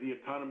often hear the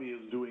economy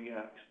is doing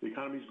X. The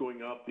economy's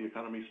going up, the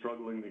economy's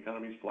struggling, the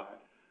economy's flat.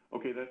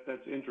 Okay,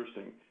 that's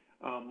interesting.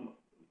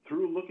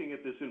 Through looking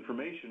at this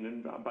information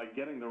and by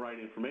getting the right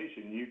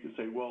information, you can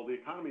say, well, the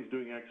economy's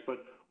doing X, but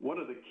what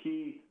are the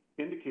key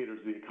indicators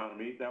of the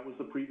economy? That was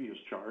the previous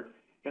chart.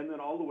 And then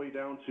all the way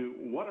down to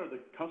what are the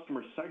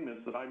customer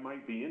segments that I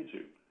might be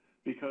into?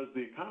 Because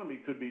the economy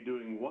could be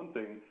doing one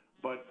thing,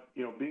 but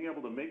being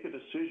able to make a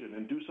decision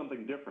and do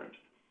something different.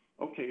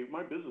 Okay,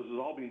 my business is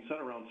all being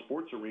set around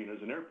sports arenas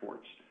and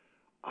airports.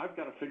 I've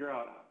got to figure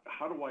out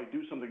how do I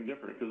do something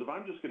different? Because if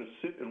I'm just going to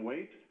sit and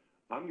wait,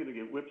 I'm going to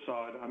get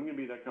whipsawed. I'm going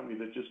to be that company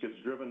that just gets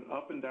driven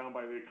up and down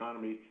by the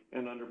economy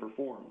and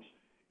underperforms.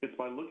 It's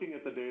by looking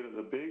at the data,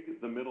 the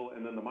big, the middle,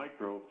 and then the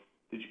micro,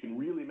 that you can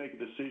really make a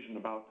decision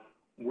about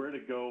where to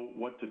go,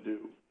 what to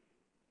do.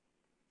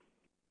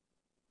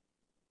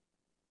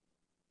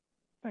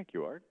 Thank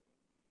you, Art.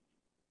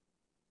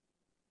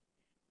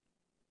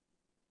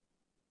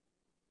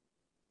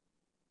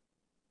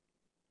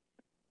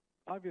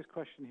 Obvious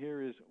question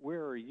here is,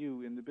 where are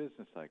you in the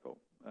business cycle?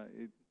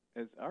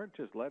 As Art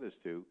just led us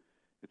to,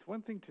 it's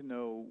one thing to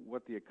know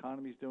what the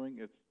economy's doing.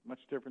 It's much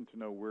different to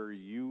know where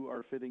you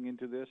are fitting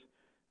into this.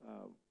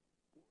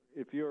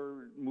 If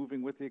you're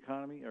moving with the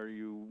economy, are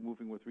you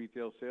moving with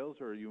retail sales,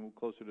 or are you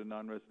closer to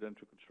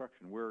non-residential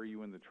construction? Where are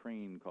you in the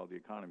train called the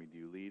economy? Do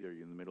you lead? Are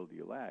you in the middle? Do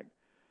you lag?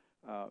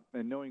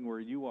 And knowing where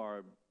you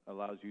are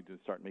allows you to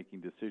start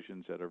making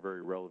decisions that are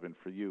very relevant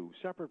for you,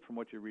 separate from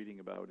what you're reading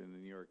about in the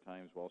New York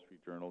Times, Wall Street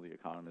Journal, The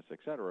Economist, et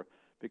cetera,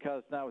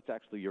 because now it's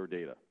actually your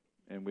data.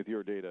 And with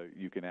your data,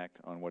 you can act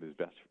on what is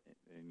best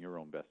in your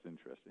own best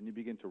interest. And you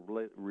begin to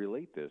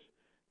relate this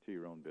to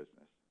your own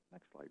business.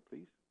 Next slide,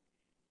 please.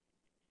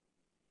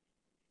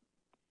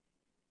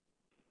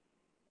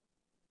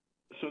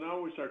 So now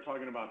we start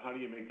talking about how do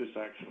you make this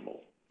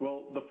actionable.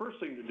 Well, the first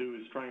thing to do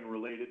is try and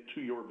relate it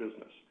to your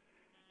business.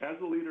 As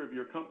the leader of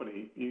your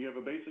company, you have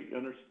an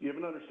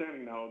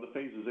understanding now of the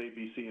phases A,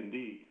 B, C, and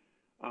D.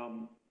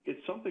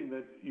 it's something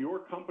that your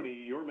company,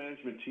 your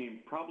management team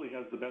probably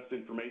has the best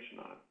information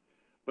on.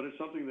 But it's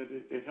something that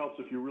it helps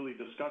if you really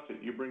discuss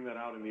it. You bring that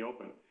out in the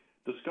open.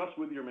 Discuss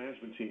with your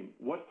management team,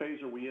 what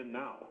phase are we in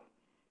now?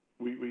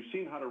 We've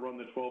seen how to run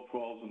the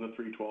 12-12s and the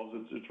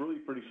 3-12s. It's really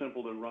pretty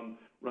simple to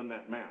run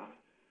that math.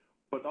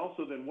 But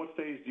also then, what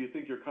phase do you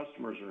think your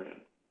customers are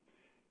in?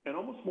 And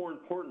almost more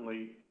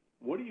importantly,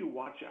 what do you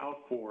watch out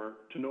for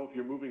to know if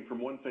you're moving from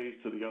one phase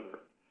to the other?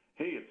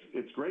 Hey,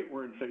 it's great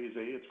we're in phase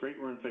A, it's great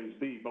we're in phase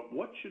B, but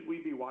what should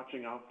we be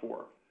watching out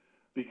for?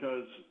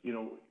 Because,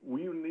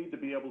 we need to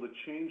be able to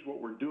change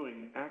what we're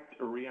doing, act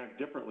or react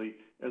differently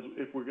as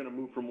if we're going to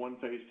move from one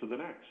phase to the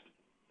next.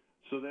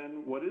 So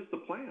then what is the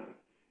plan?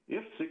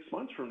 If 6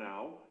 months from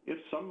now, if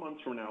some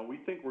months from now, we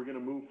think we're going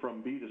to move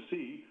from B to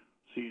C,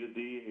 C to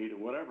D, A to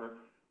whatever,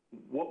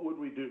 what would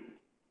we do?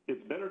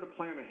 It's better to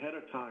plan ahead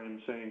of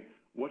time saying,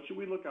 what should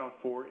we look out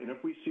for? And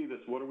if we see this,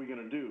 what are we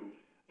going to do?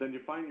 Then you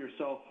find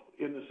yourself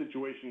in the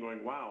situation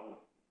going, wow,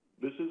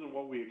 this isn't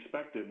what we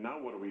expected.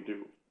 Now what do we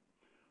do?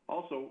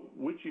 Also,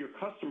 which of your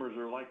customers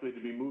are likely to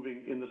be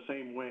moving in the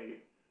same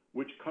way?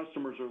 Which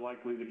customers are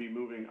likely to be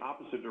moving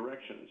opposite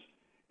directions?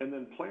 And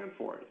then plan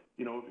for it.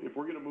 If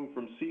we're going to move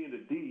from C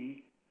into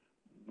D,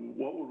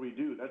 what would we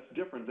do? That's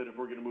different than if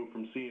we're going to move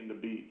from C into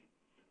B.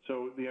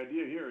 So the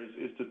idea here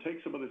is to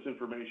take some of this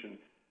information,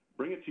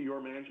 bring it to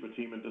your management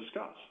team and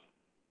discuss.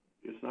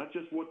 It's not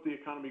just what the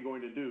economy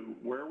going to do.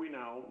 Where are we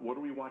now? What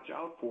do we watch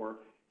out for?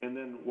 And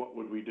then what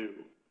would we do?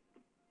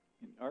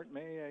 Art,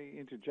 may I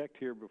interject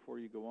here before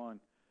you go on?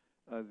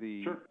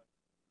 Sure.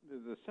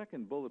 The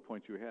second bullet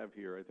point you have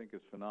here, I think,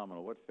 is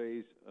phenomenal. What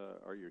phase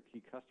are your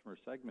key customer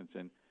segments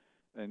in?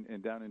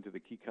 And down into the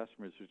key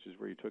customers, which is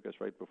where you took us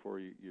right before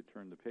you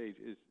turned the page,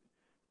 is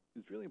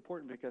really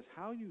important, because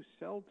how you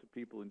sell to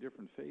people in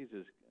different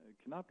phases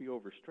cannot be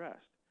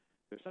overstressed.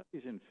 If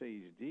somebody's in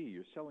phase D,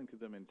 you're selling to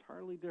them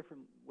entirely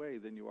different way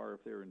than you are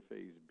if they're in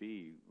phase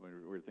B,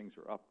 where things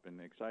are up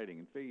and exciting.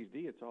 In phase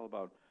D, it's all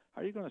about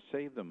how are you going to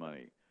save them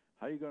money?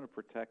 How are you going to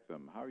protect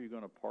them? How are you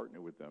going to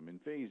partner with them? In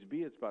phase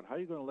B, it's about how are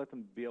you going to let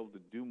them be able to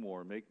do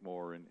more, make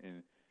more, and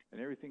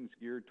everything's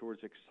geared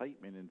towards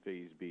excitement in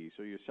phase B.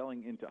 So you're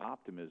selling into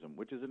optimism,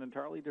 which is an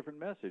entirely different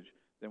message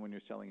than when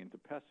you're selling into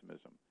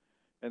pessimism.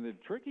 And the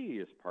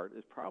trickiest part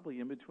is probably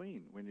in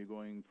between, when you're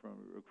going from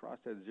across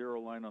that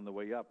zero line on the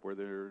way up, where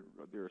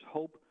there's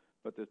hope,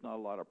 but there's not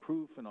a lot of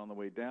proof, and on the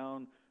way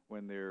down,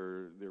 when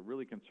they're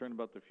really concerned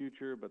about the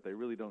future, but they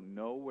really don't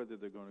know whether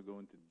they're going to go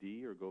into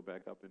D or go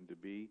back up into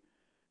B.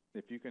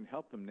 If you can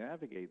help them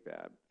navigate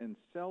that and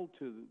sell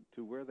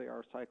to where they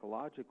are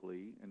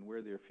psychologically and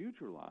where their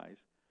future lies,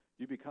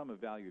 you become a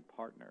valued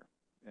partner,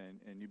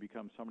 and you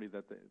become somebody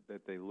that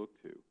they look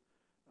to.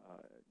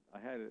 I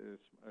had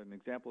an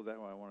example of that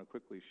I want to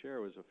quickly share.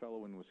 Was a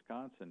fellow in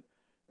Wisconsin.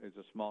 It's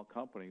a small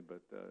company,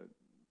 but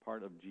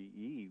part of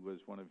GE was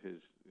one of his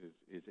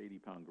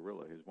 80-pound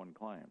gorilla, his one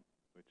client,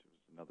 which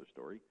is another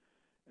story.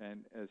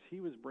 And as he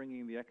was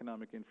bringing the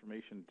economic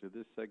information to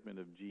this segment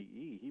of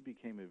GE, he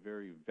became a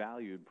very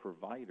valued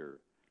provider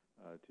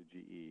to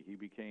GE. He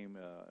became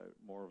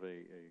more of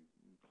a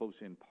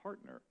close-in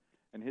partner.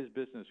 And his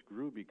business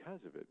grew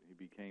because of it. He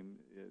became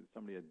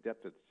somebody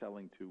adept at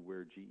selling to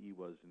where GE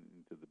was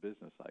into the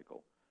business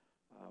cycle,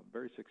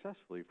 very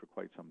successfully for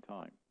quite some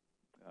time.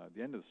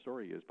 The end of the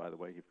story is, by the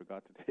way, he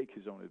forgot to take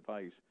his own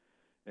advice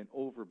and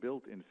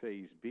overbuilt in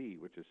phase B,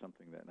 which is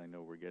something that I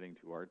know we're getting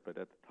to, Art. But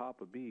at the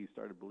top of B, he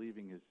started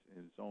believing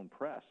his own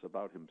press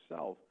about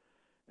himself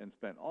and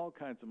spent all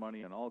kinds of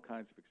money on all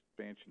kinds of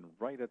expansion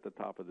right at the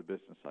top of the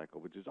business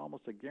cycle, which is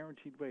almost a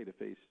guaranteed way to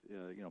face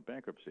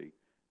bankruptcy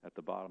at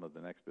the bottom of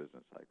the next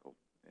business cycle.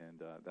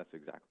 And that's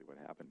exactly what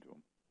happened to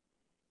him.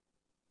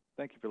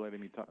 Thank you for letting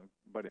me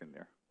butt in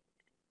there.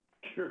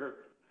 Sure.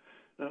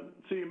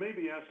 So you may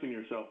be asking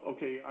yourself,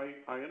 okay,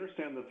 I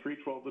understand the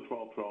 312 to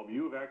 1212.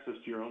 You have access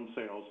to your own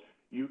sales.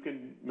 You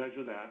can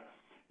measure that.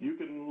 You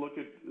can look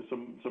at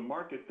some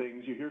market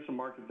things. You hear some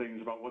market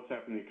things about what's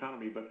happening in the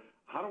economy, but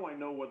how do I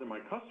know whether my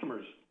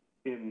customer's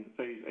in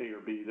phase A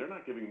or B? They're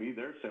not giving me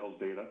their sales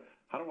data.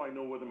 How do I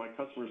know whether my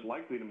customer's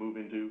likely to move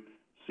into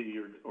C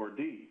or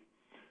D?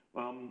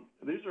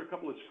 These are a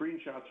couple of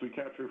screenshots we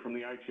captured from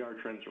the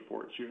ITR trends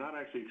reports. You're not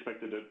actually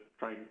expected to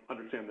try and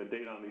understand the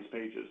data on these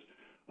pages.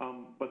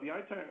 But the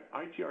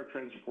ITR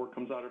trends report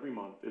comes out every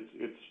month.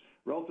 It's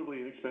relatively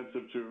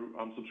inexpensive to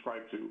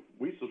subscribe to.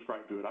 We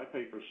subscribe to it. I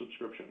pay for a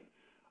subscription.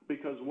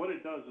 Because what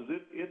it does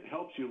is it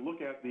helps you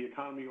look at the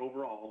economy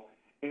overall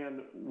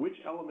and which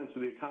elements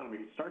of the economy.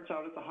 It starts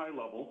out at the high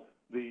level,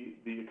 the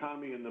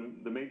economy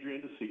and the major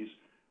indices.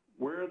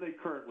 Where are they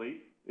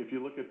currently? If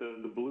you look at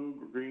the blue,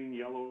 green,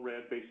 yellow,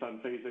 red, based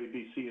on phase A,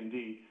 B, C, and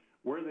D,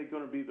 where are they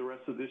going to be the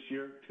rest of this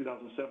year,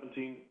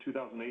 2017,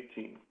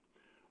 2018?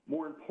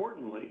 More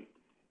importantly,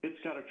 it's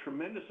got a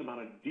tremendous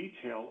amount of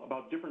detail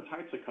about different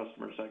types of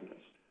customer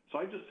segments. So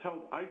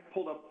I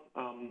pulled up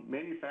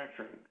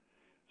manufacturing.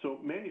 So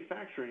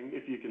manufacturing,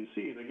 if you can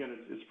see, and again,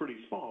 it's pretty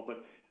small,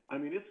 but I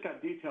mean, it's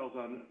got details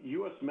on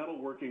U.S.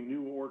 metalworking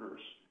new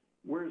orders.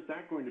 Where is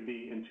that going to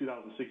be in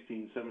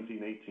 2016,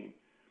 17, 18?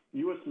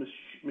 U.S.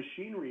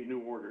 machinery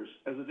new orders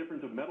as a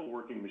difference of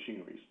metalworking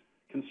machineries,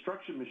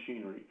 construction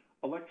machinery,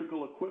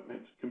 electrical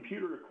equipment,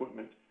 computer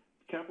equipment,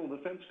 capital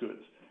defense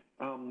goods.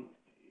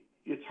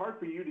 It's hard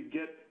for you to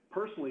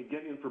personally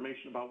get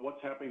information about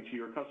what's happening to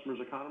your customer's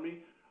economy.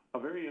 A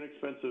very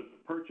inexpensive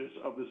purchase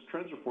of this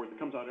trends report that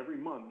comes out every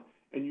month,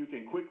 and you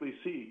can quickly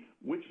see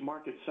which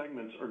market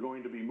segments are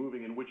going to be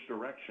moving in which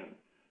direction.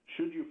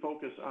 Should you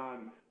focus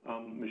on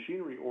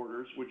machinery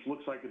orders, which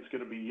looks like it's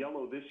going to be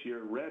yellow this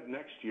year, red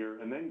next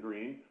year, and then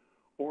green,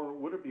 or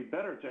would it be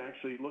better to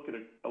actually look at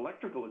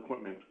electrical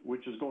equipment,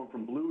 which is going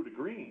from blue to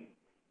green?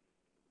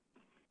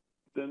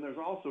 Then there's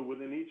also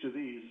within each of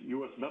these,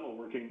 U.S.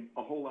 metalworking,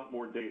 a whole lot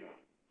more data.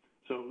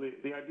 So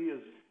the idea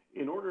is,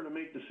 in order to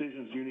make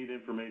decisions, you need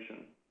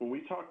information. When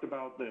we talked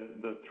about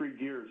the three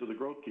gears or the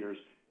growth gears,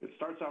 it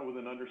starts out with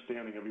an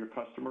understanding of your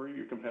customer,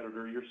 your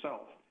competitor,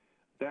 yourself.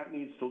 That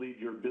needs to lead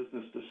your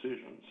business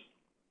decisions.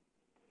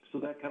 So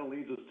that kind of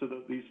leads us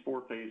to these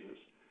four phases.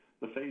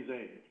 The phase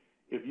A.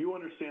 If you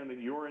understand that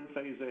you're in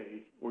phase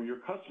A or your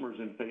customer's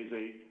in phase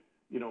A,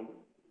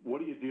 what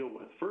do you deal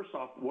with? First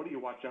off, what do you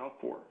watch out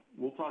for?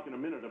 We'll talk in a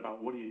minute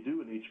about what do you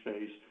do in each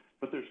phase,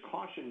 but there's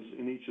cautions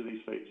in each of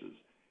these phases.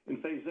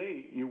 In phase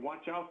A, you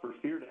watch out for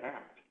fear to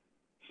act,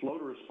 slow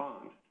to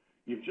respond.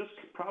 You've just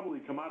probably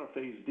come out of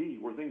phase D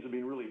where things have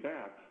been really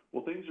bad.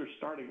 Well, things are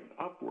starting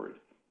upward.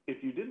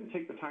 If you didn't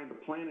take the time to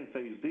plan in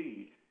phase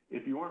D,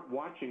 if you aren't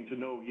watching to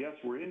know, yes,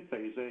 we're in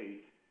phase A,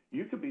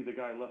 you could be the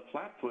guy left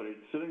flat-footed,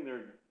 sitting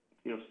there,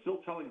 still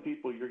telling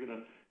people you're going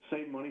to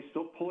save money,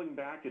 still pulling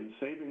back and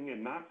saving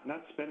and not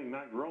spending,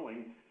 not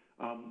growing,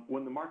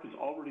 when the market's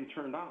already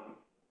turned on.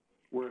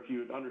 Where if you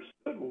had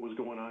understood what was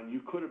going on,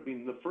 you could have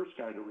been the first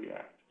guy to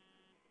react.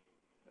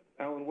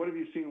 Alan, what have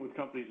you seen with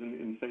companies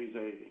in phase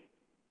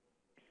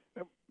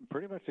A?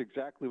 Pretty much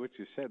exactly what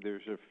you said.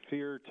 There's a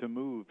fear to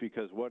move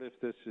because what if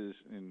this is,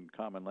 in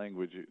common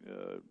language in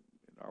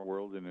our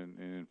world and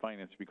in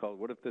finance, we call it,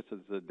 what if this is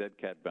a dead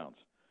cat bounce?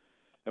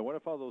 And what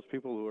if all those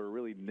people who are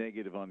really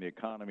negative on the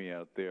economy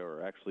out there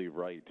are actually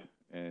right?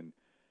 And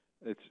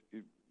this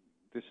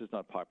is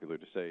not popular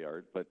to say,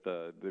 Art, but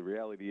the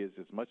reality is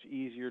it's much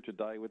easier to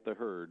die with the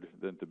herd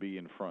than to be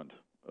in front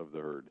of the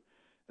herd.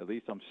 At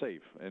least I'm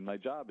safe, and my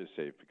job is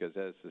safe because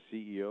as the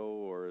CEO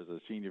or as a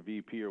senior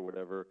VP or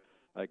whatever,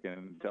 I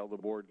can tell the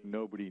board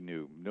nobody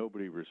knew,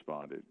 nobody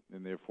responded,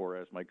 and therefore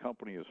as my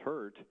company is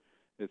hurt,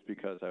 it's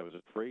because I was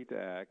afraid to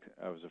act,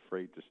 I was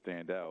afraid to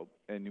stand out,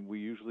 and we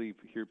usually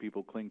hear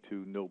people cling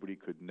to nobody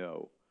could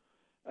know.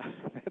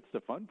 That's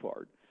the fun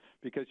part,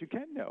 because you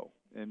can know,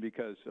 and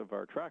because of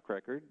our track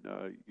record,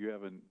 you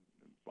have an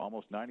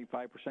almost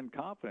 95%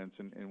 confidence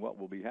in what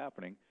will be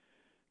happening.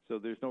 So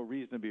there's no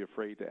reason to be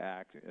afraid to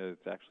act.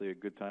 It's actually a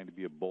good time to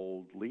be a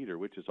bold leader,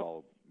 which is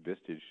all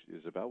Vistage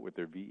is about with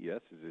their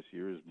VESs this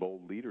year, is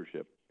bold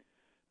leadership.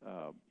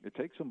 It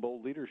takes some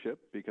bold leadership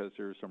because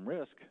there's some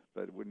risk,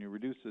 but when you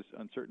reduce this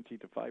uncertainty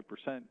to 5%,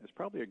 it's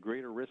probably a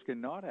greater risk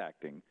in not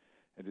acting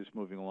and just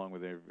moving along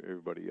with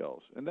everybody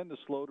else. And then the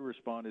slow to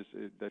respond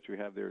that you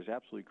have there is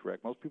absolutely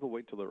correct. Most people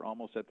wait till they're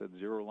almost at that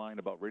zero line,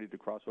 about ready to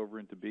cross over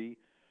into B.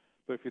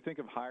 But if you think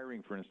of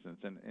hiring, for instance,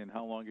 and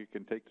how long it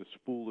can take to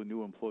spool a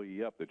new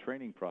employee up, the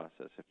training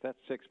process, if that's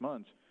 6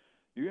 months,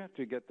 you have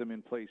to get them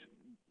in place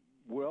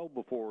well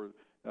before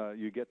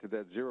you get to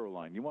that zero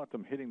line. You want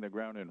them hitting the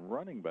ground and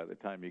running by the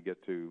time you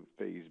get to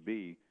phase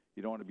B.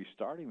 You don't want to be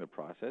starting the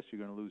process. You're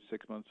going to lose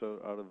 6 months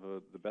out of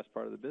the best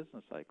part of the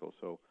business cycle.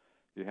 So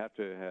you have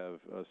to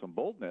have some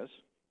boldness,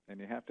 and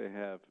you have to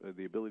have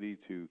the ability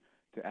to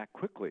act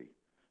quickly.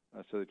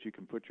 So that you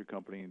can put your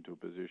company into a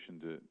position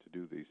to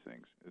do these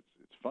things. It's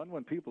fun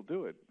when people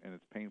do it, and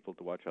it's painful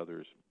to watch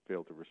others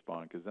fail to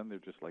respond because then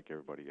they're just like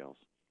everybody else.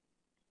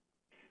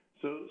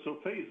 So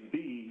phase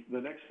B,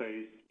 the next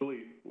phase,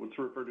 really what's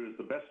referred to as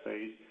the best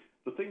phase,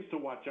 the things to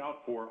watch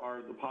out for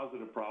are the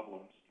positive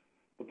problems.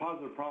 The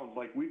positive problems,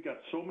 like we've got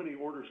so many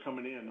orders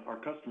coming in, our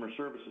customer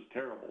service is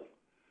terrible.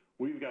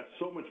 We've got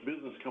so much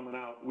business coming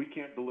out, we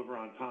can't deliver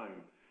on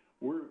time.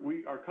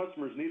 Our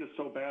customers need us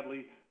so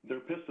badly, they're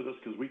pissed at us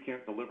because we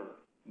can't deliver.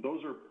 Those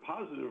are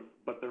positive,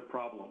 but they're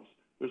problems.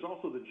 There's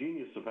also the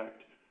genius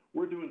effect.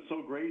 We're doing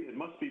so great, it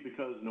must be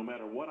because no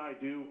matter what I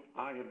do,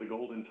 I have the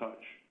golden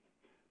touch.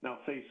 Now,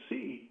 phase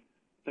C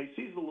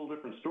is a little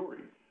different story.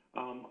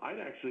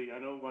 I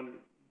know when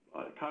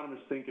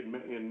economists think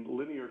in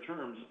linear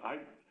terms,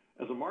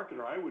 as a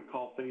marketer, I would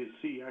call phase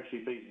C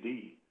actually phase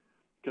D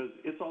because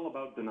it's all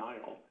about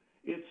denial.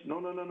 It's no.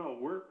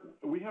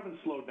 We haven't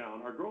slowed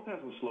down. Our growth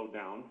hasn't slowed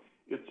down.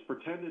 It's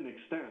pretend and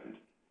extend.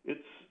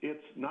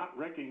 It's not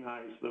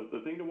recognized.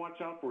 The thing to watch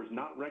out for is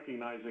not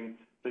recognizing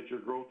that your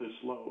growth is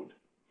slowed.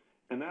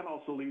 And that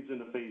also leads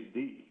into phase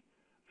D.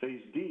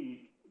 Phase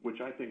D, which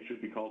I think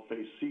should be called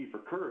phase C for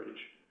courage.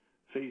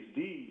 Phase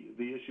D,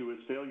 the issue is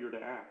failure to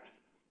act,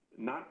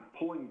 not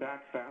pulling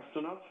back fast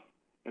enough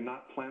and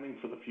not planning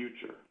for the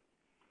future.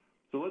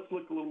 So let's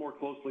look a little more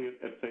closely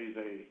at phase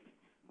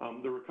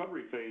A. The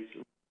recovery phase,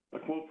 a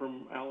quote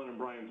from Alan and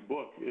Brian's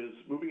book is,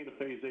 moving into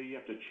phase A, you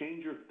have to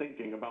change your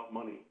thinking about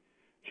money.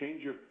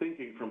 Change your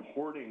thinking from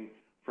hoarding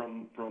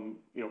from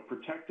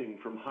protecting,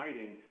 from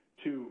hiding,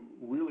 to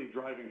really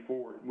driving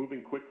forward,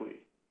 moving quickly.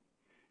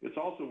 It's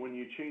also when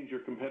you change your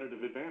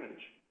competitive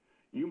advantage.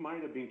 You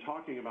might have been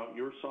talking about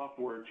your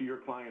software to your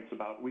clients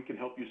about, we can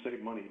help you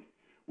save money.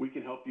 We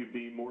can help you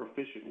be more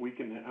efficient. We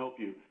can help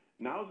you.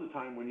 Now's the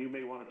time when you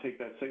may want to take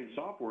that same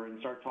software and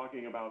start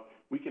talking about,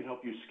 we can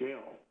help you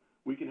scale.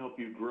 We can help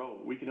you grow.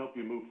 We can help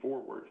you move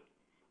forward.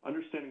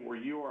 Understanding where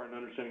you are and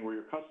understanding where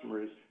your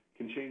customer is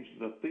can change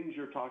the things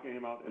you're talking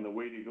about and the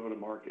way you go to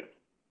market.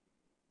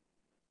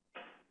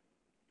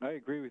 I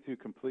agree with you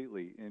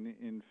completely.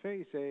 In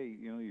Phase A,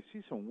 you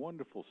see some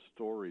wonderful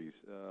stories.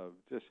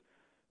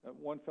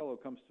 One fellow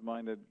comes to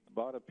mind that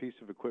bought a piece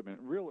of equipment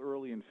real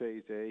early in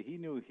Phase A. He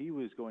knew he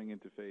was going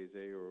into Phase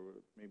A, or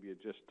maybe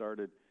it just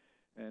started.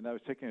 And I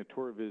was taking a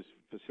tour of his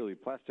facility,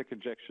 plastic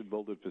injection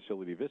molded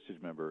facility,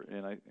 Vistage member,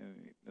 and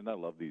I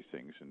love these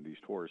things and these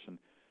tours. And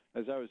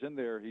as I was in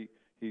there,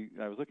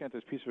 I was looking at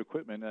this piece of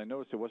equipment, and I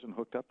noticed it wasn't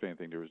hooked up to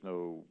anything. There was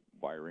no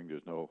wiring,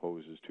 there's no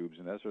hoses, tubes,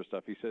 and that sort of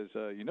stuff. He says,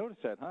 "You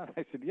noticed that, huh?"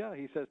 I said, "Yeah."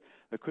 He says,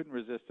 "I couldn't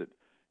resist it."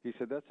 He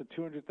said, "That's a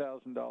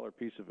 $200,000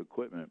 piece of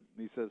equipment."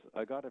 He says,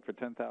 "I got it for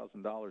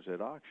 $10,000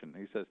 at auction."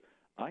 He says,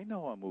 "I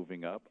know I'm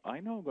moving up. I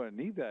know I'm going to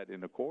need that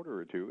in a quarter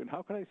or two, and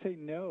how can I say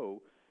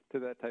no to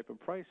that type of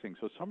pricing?"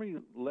 So somebody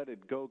let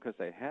it go because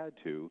they had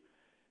to.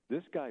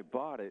 This guy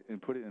bought it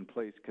and put it in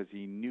place because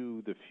he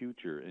knew the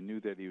future and knew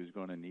that he was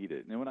going to need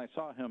it. And when I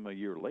saw him a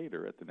year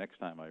later, at the next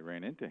time I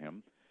ran into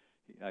him,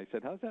 I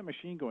said, "How's that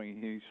machine going?"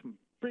 He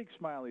big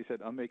smile. He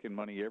said, "I'm making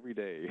money every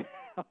day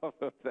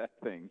off of that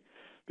thing,"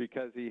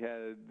 because he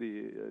had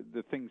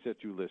the things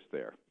that you list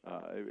there.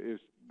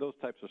 Those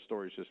types of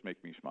stories just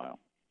make me smile.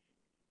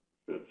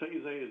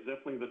 Phase A is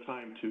definitely the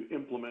time to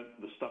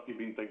implement the stuff you've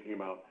been thinking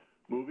about,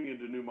 moving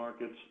into new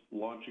markets,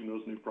 launching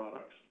those new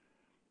products.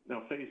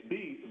 Now, Phase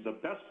B, the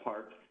best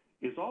part,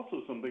 is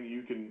also something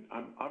you can,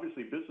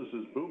 obviously business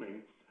is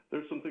booming.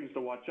 There's some things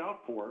to watch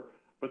out for,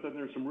 but then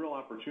there's some real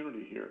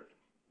opportunity here.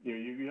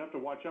 You have to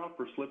watch out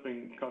for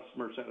slipping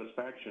customer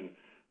satisfaction.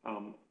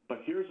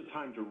 But here's a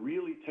time to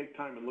really take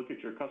time and look at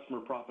your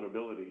customer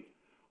profitability.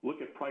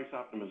 Look at price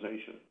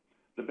optimization.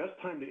 The best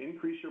time to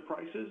increase your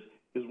prices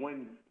is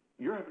when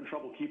you're having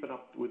trouble keeping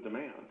up with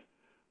demand.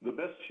 The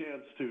best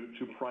chance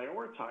to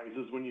prioritize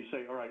is when you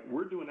say, all right,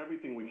 we're doing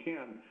everything we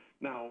can.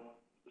 Now,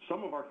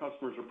 some of our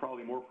customers are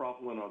probably more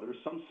profitable than others.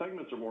 Some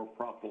segments are more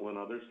profitable than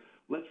others.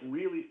 Let's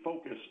really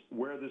focus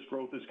where this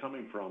growth is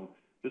coming from.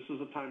 This is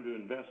a time to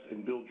invest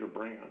and build your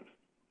brand.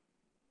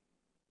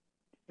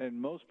 And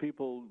most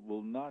people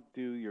will not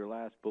do your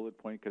last bullet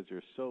point because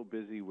they're so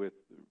busy with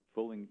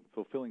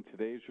fulfilling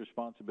today's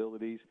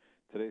responsibilities,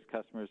 today's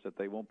customers, that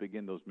they won't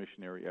begin those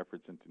missionary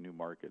efforts into new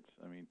markets.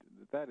 I mean,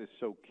 that is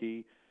so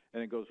key.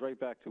 And it goes right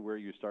back to where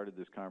you started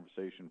this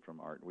conversation from,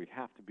 Art. We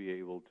have to be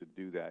able to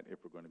do that if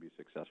we're going to be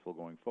successful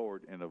going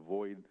forward and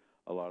avoid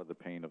a lot of the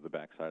pain of the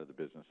backside of the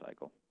business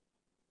cycle.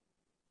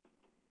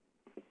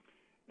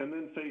 And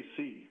then Phase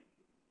C,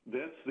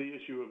 that's the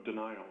issue of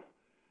denial.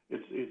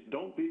 It's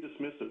don't be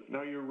dismissive.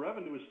 Now, your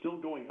revenue is still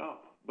going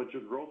up, but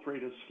your growth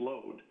rate has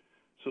slowed.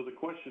 So the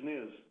question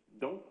is,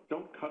 don't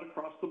cut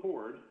across the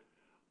board.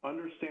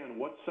 Understand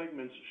what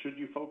segments should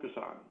you focus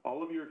on.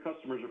 All of your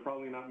customers are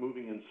probably not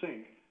moving in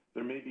sync.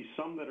 There may be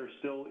some that are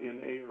still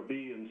in A or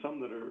B and some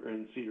that are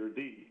in C or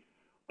D.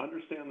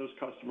 Understand those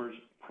customers,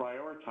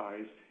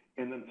 prioritize,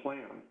 and then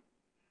plan.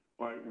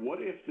 All right, what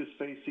if this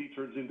Phase C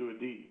turns into a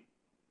D?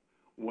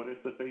 What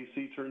if the Phase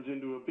C turns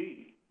into a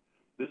B?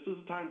 This is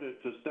a time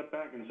to step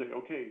back and say,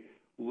 okay,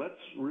 let's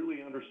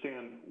really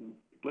understand,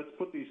 let's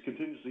put these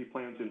contingency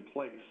plans in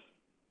place.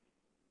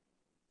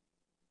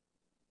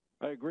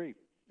 I agree.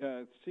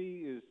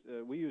 C is,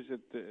 we use it,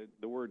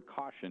 the word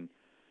caution,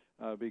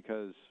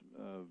 because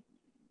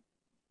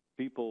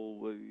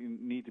people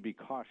need to be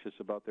cautious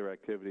about their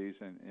activities,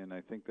 and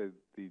I think that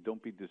the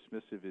don't be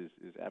dismissive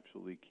is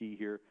absolutely key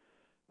here.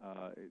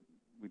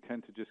 We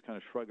tend to just kind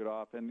of shrug it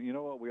off. And you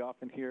know what we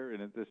often hear,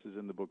 and this is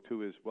in the book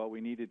too, is, well,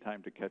 we needed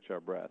time to catch our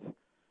breath.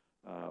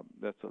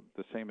 That's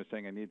the same as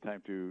saying I need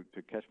time to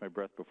catch my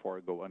breath before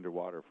I go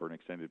underwater for an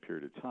extended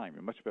period of time.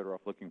 You're much better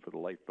off looking for the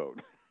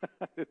lifeboat.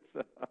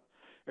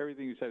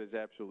 Everything you said is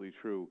absolutely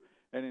true.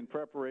 And in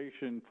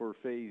preparation for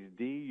Phase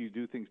D, you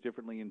do things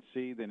differently in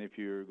C than if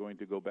you're going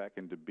to go back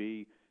into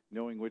B.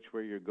 Knowing which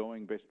way you're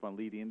going based upon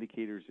leading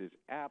indicators is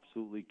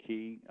absolutely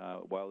key.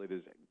 While it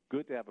is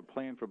good to have a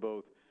plan for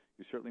both,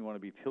 you certainly want to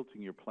be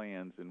tilting your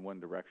plans in one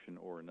direction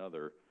or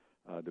another,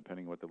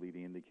 depending on what the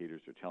leading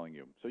indicators are telling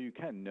you. So you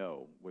can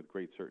know with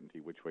great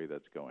certainty which way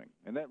that's going.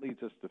 And that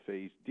leads us to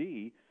Phase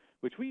D,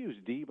 which we use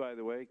D, by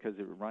the way, because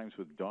it rhymes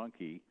with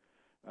donkey,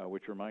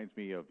 which reminds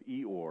me of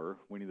Eeyore,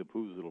 Winnie the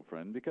Pooh's little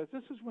friend, because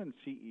this is when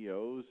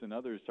CEOs and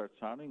others start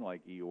sounding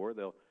like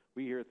Eeyore.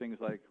 We hear things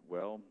like,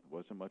 well,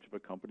 wasn't much of a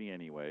company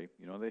anyway.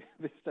 You know,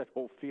 there's that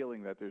whole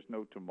feeling that there's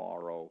no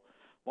tomorrow.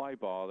 Why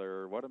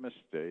bother? What a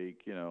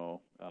mistake, you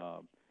know.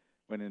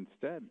 When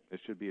instead, it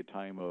should be a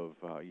time of,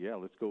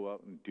 let's go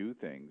out and do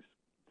things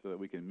so that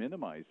we can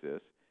minimize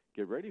this,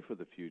 get ready for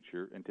the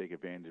future, and take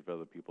advantage of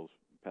other people's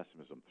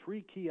pessimism.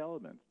 3 key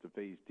elements to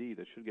phase D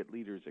that should get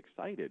leaders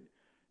excited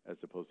as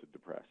opposed to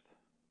depressed.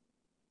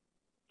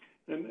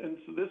 And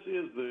so this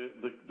is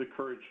the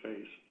courage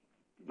phase,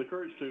 the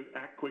courage to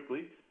act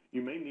quickly.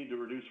 You may need to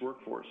reduce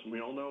workforce, and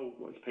we all know,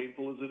 as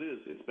painful as it is,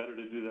 it's better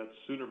to do that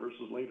sooner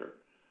versus later.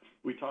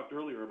 We talked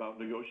earlier about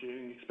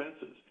negotiating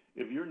expenses.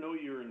 If you're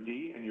you're in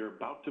D and you're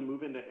about to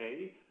move into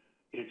A,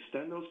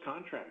 extend those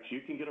contracts.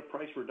 You can get a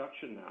price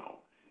reduction now.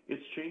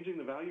 It's changing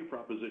the value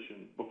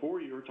proposition.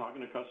 Before, you were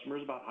talking to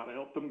customers about how to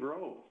help them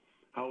grow,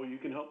 how you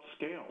can help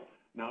scale.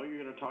 Now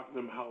you're going to talk to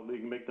them how they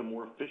can make them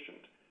more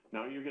efficient.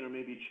 Now you're going to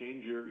maybe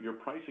change your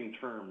pricing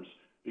terms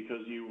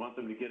because you want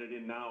them to get it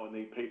in now and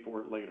they pay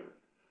for it later.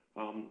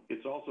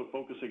 It's also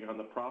focusing on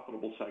the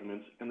profitable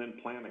segments and then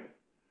planning.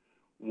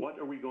 What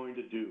are we going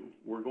to do?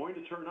 We're going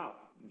to turn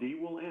up. D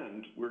will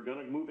end. We're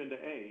going to move into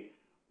A.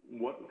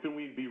 What can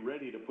we be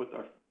ready to put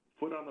our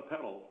foot on the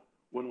pedal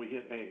when we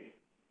hit A?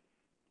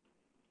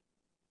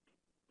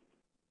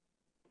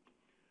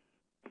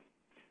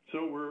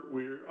 So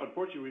we're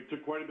unfortunately, we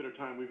took quite a bit of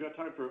time. We've got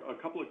time for a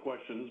couple of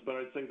questions, but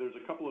I'd say there's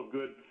a couple of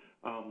good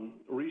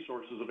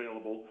resources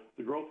available.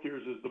 The Growth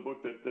Gears is the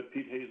book that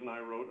Pete Hayes and I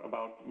wrote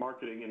about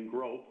marketing and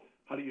growth.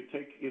 How do you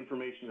take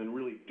information and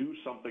really do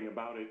something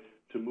about it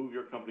to move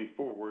your company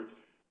forward?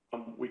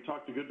 We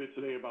talked a good bit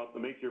today about the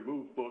Make Your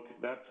Move book.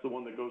 That's the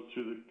one that goes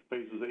through the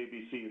phases A,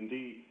 B, C, and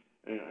D,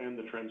 and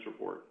the trends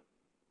report.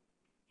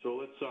 So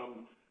let's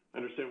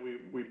understand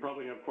we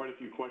probably have quite a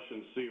few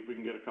questions. See if we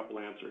can get a couple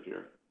answered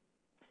here.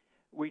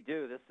 We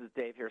do. This is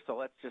Dave here. So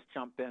let's just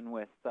jump in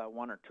with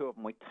one or two of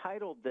them. We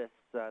titled this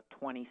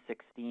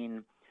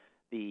 2016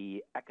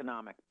 The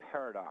Economic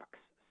Paradox.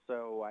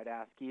 So I'd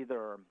ask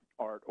either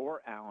Art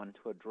or Alan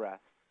to address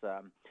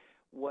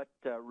what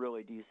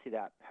really do you see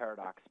that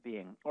paradox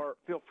being? Or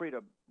feel free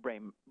to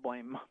blame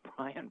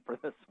Brian for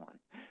this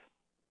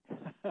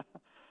one.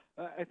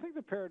 I think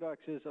the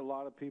paradox is a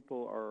lot of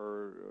people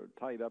are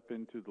tied up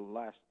into the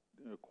last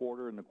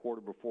quarter and the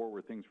quarter before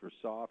where things were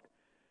soft.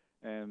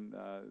 And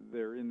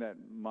they're in that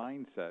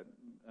mindset.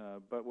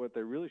 But what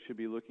they really should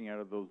be looking at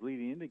are those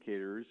leading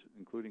indicators,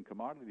 including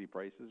commodity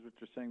prices, which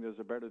are saying there's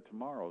a better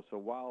tomorrow. So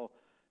while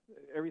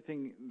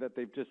everything that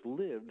they've just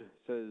lived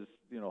says,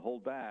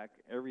 hold back,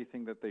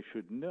 everything that they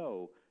should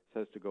know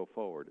says to go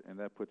forward. And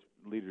that puts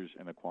leaders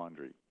in a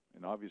quandary.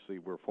 And obviously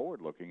we're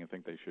forward-looking and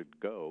think they should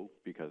go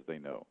because they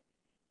know.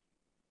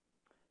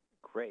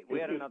 Great. We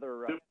had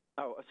another...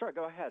 sorry,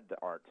 go ahead,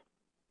 Art.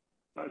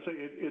 I'd say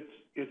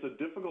it's a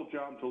difficult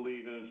job to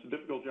lead, and it's a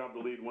difficult job to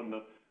lead when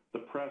the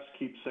press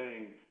keeps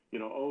saying,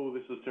 oh,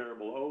 this is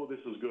terrible, oh, this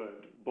is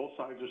good. Both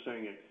sides are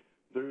saying it.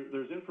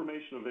 There's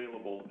information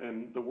available,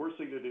 and the worst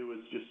thing to do is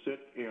just sit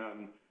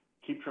and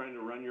keep trying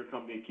to run your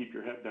company and keep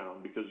your head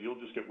down because you'll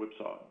just get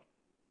whipsawed.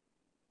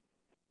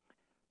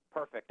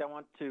 Perfect. I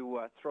want to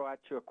throw at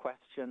you a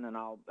question, and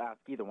I'll ask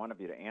either one of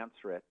you to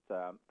answer it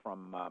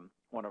from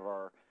one of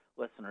our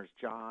listeners,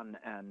 John,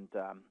 and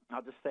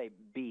I'll just say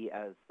B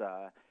as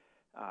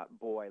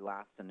boy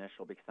last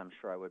initial because I'm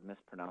sure I would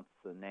mispronounce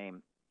the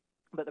name.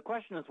 But the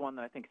question is one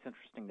that I think is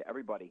interesting to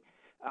everybody.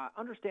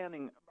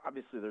 Understanding,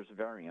 obviously, there's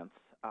variance.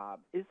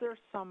 Is there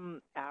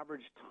some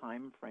average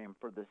time frame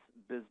for this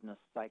business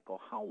cycle?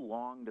 How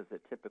long does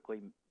it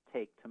typically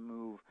take to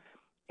move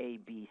A,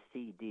 B,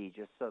 C, D,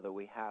 just so that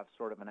we have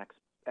sort of an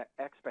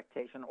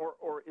expectation,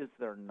 or is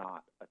there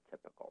not a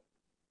typical?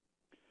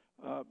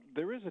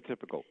 There is a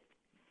typical.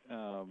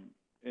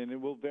 And it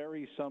will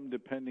vary some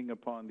depending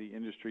upon the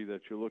industry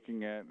that you're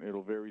looking at.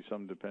 It'll vary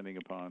some depending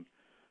upon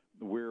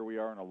where we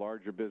are in a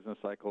larger business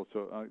cycle.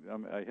 So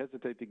I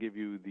hesitate to give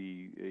you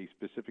a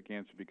specific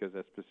answer because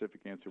that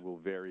specific answer will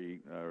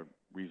vary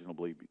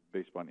reasonably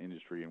based upon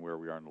industry and where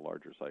we are in the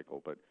larger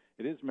cycle. But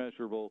it is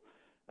measurable.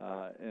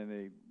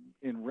 And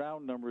in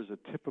round numbers,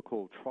 a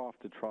typical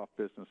trough-to-trough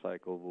business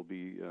cycle will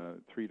be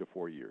 3 to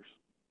 4 years.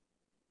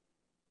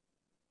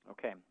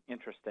 Okay,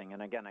 interesting.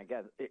 And again, I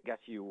guess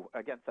you,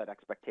 against that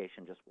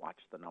expectation, just watch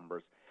the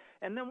numbers.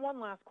 And then one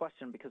last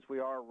question, because we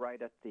are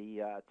right at the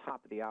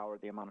top of the hour,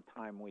 the amount of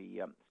time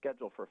we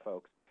schedule for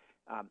folks.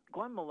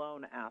 Glenn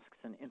Malone asks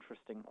an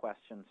interesting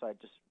question, so I'd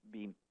just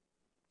be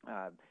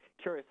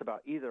curious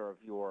about either of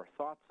your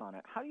thoughts on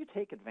it. How do you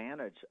take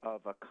advantage of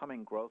a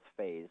coming growth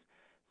phase?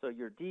 So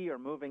your D are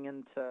moving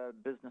into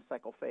business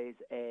cycle phase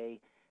A,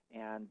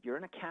 and you're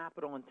in a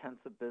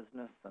capital-intensive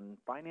business, and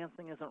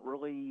financing isn't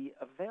really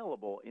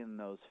available in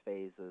those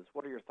phases.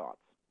 What are your thoughts?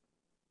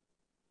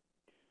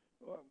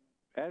 Well,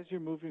 as you're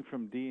moving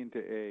from D into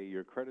A,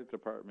 your credit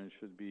department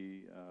should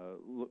be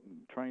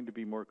trying to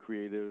be more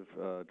creative,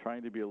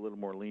 trying to be a little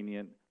more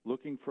lenient,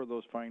 looking for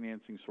those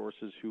financing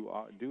sources who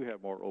do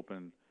have more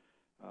open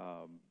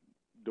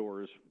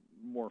doors,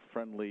 more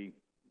friendly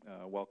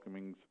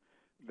welcomings.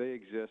 They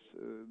exist.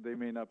 They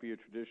may not be a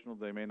traditional.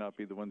 They may not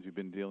be the ones you've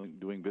been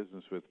doing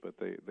business with, but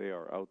they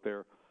are out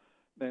there.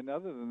 And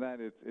other than that,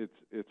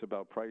 it's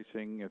about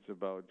pricing. It's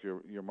about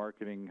your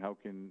marketing. How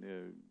can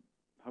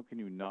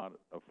you not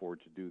afford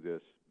to do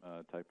this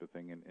type of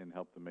thing and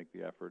help them make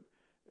the effort?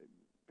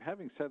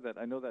 Having said that,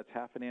 I know that's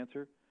half an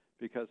answer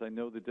because I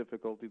know the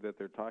difficulty that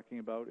they're talking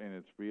about, and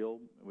it's real,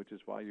 which is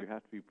why you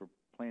have to be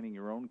planning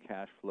your own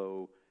cash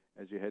flow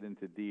as you head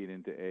into D and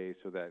into A,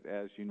 so that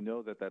as you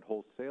know that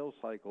whole sales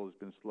cycle has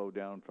been slowed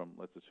down from,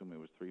 let's assume it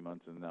was 3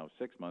 months and now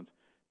 6 months,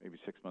 maybe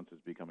 6 months has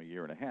become a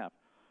year and a half,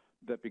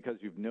 that because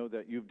you know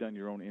that you've done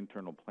your own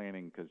internal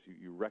planning because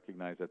you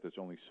recognize that there's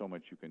only so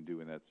much you can do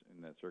in that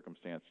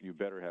circumstance, you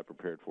better have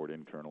prepared for it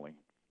internally.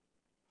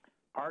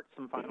 Art,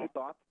 some final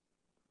thoughts?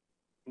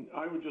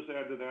 I would just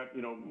add to that,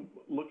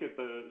 look at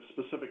the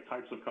specific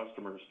types of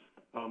customers.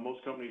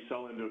 Most companies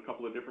sell into a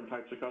couple of different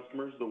types of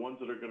customers. The ones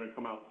that are going to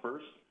come out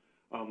first,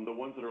 the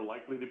ones that are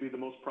likely to be the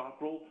most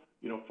profitable,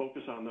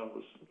 focus on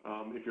those.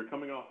 If you're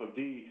coming off of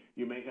D,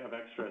 you may have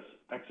excess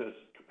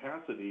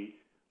capacity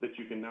that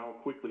you can now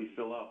quickly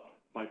fill up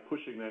by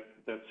pushing that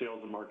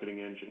sales and marketing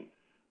engine.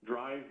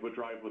 Drive, but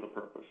drive with a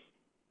purpose.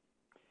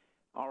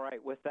 All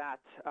right, with that,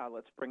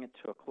 let's bring it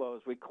to a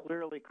close. We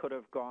clearly could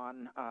have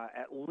gone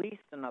at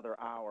least another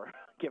hour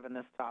given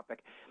this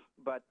topic,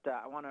 but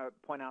I want to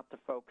point out to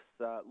folks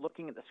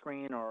looking at the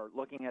screen or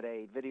looking at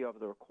a video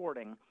of the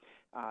recording,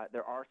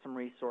 there are some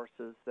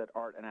resources that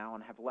Art and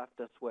Alan have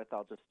left us with.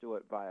 I'll just do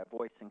it via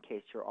voice in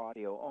case you're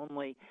audio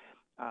only.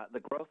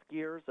 The Growth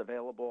Gears,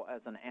 available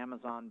as an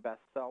Amazon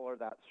bestseller.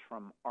 That's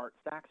from Art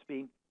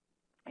Saxby.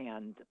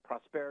 And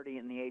Prosperity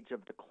in the Age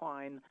of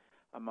Decline,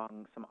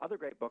 among some other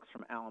great books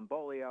from Alan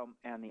Beaulieu,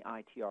 and the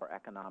ITR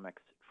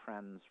Economics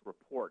Trends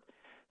Report.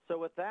 So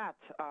with that,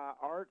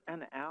 Art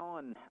and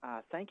Alan,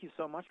 thank you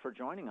so much for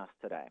joining us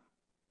today.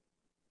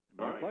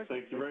 All right,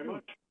 thank you very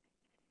much.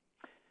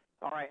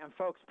 All right, and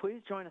folks,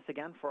 please join us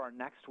again for our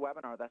next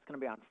webinar. That's going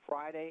to be on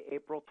Friday,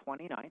 April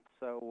 29th,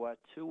 so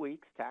 2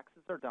 weeks.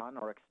 Taxes are done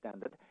or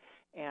extended.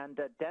 And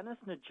Dennis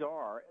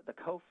Najjar, the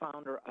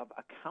co-founder of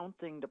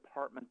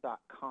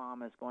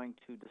accountingdepartment.com, is going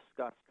to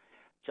discuss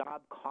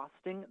job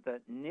costing,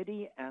 the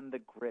nitty and the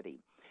gritty.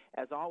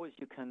 As always,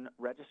 you can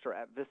register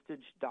at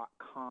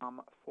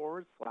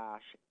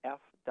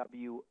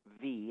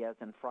vistage.com/FWV, as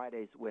in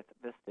Fridays with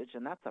Vistage,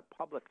 and that's a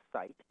public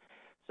site.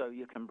 So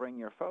you can bring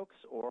your folks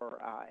or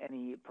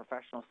any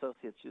professional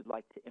associates you'd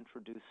like to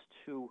introduce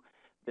to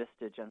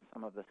Vistage and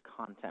some of this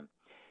content.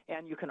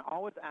 And you can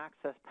always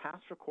access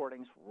past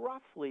recordings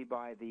roughly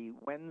by the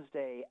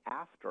Wednesday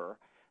after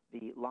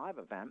the live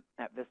event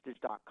at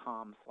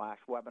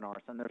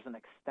vistage.com/webinars, and there's an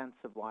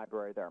extensive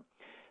library there.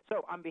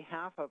 So on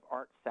behalf of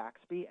Art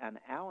Saxby and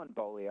Alan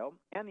Beaulieu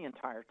and the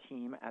entire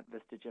team at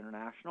Vistage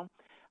International,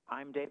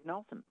 I'm Dave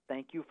Nelson.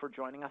 Thank you for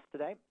joining us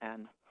today,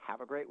 and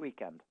have a great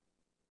weekend.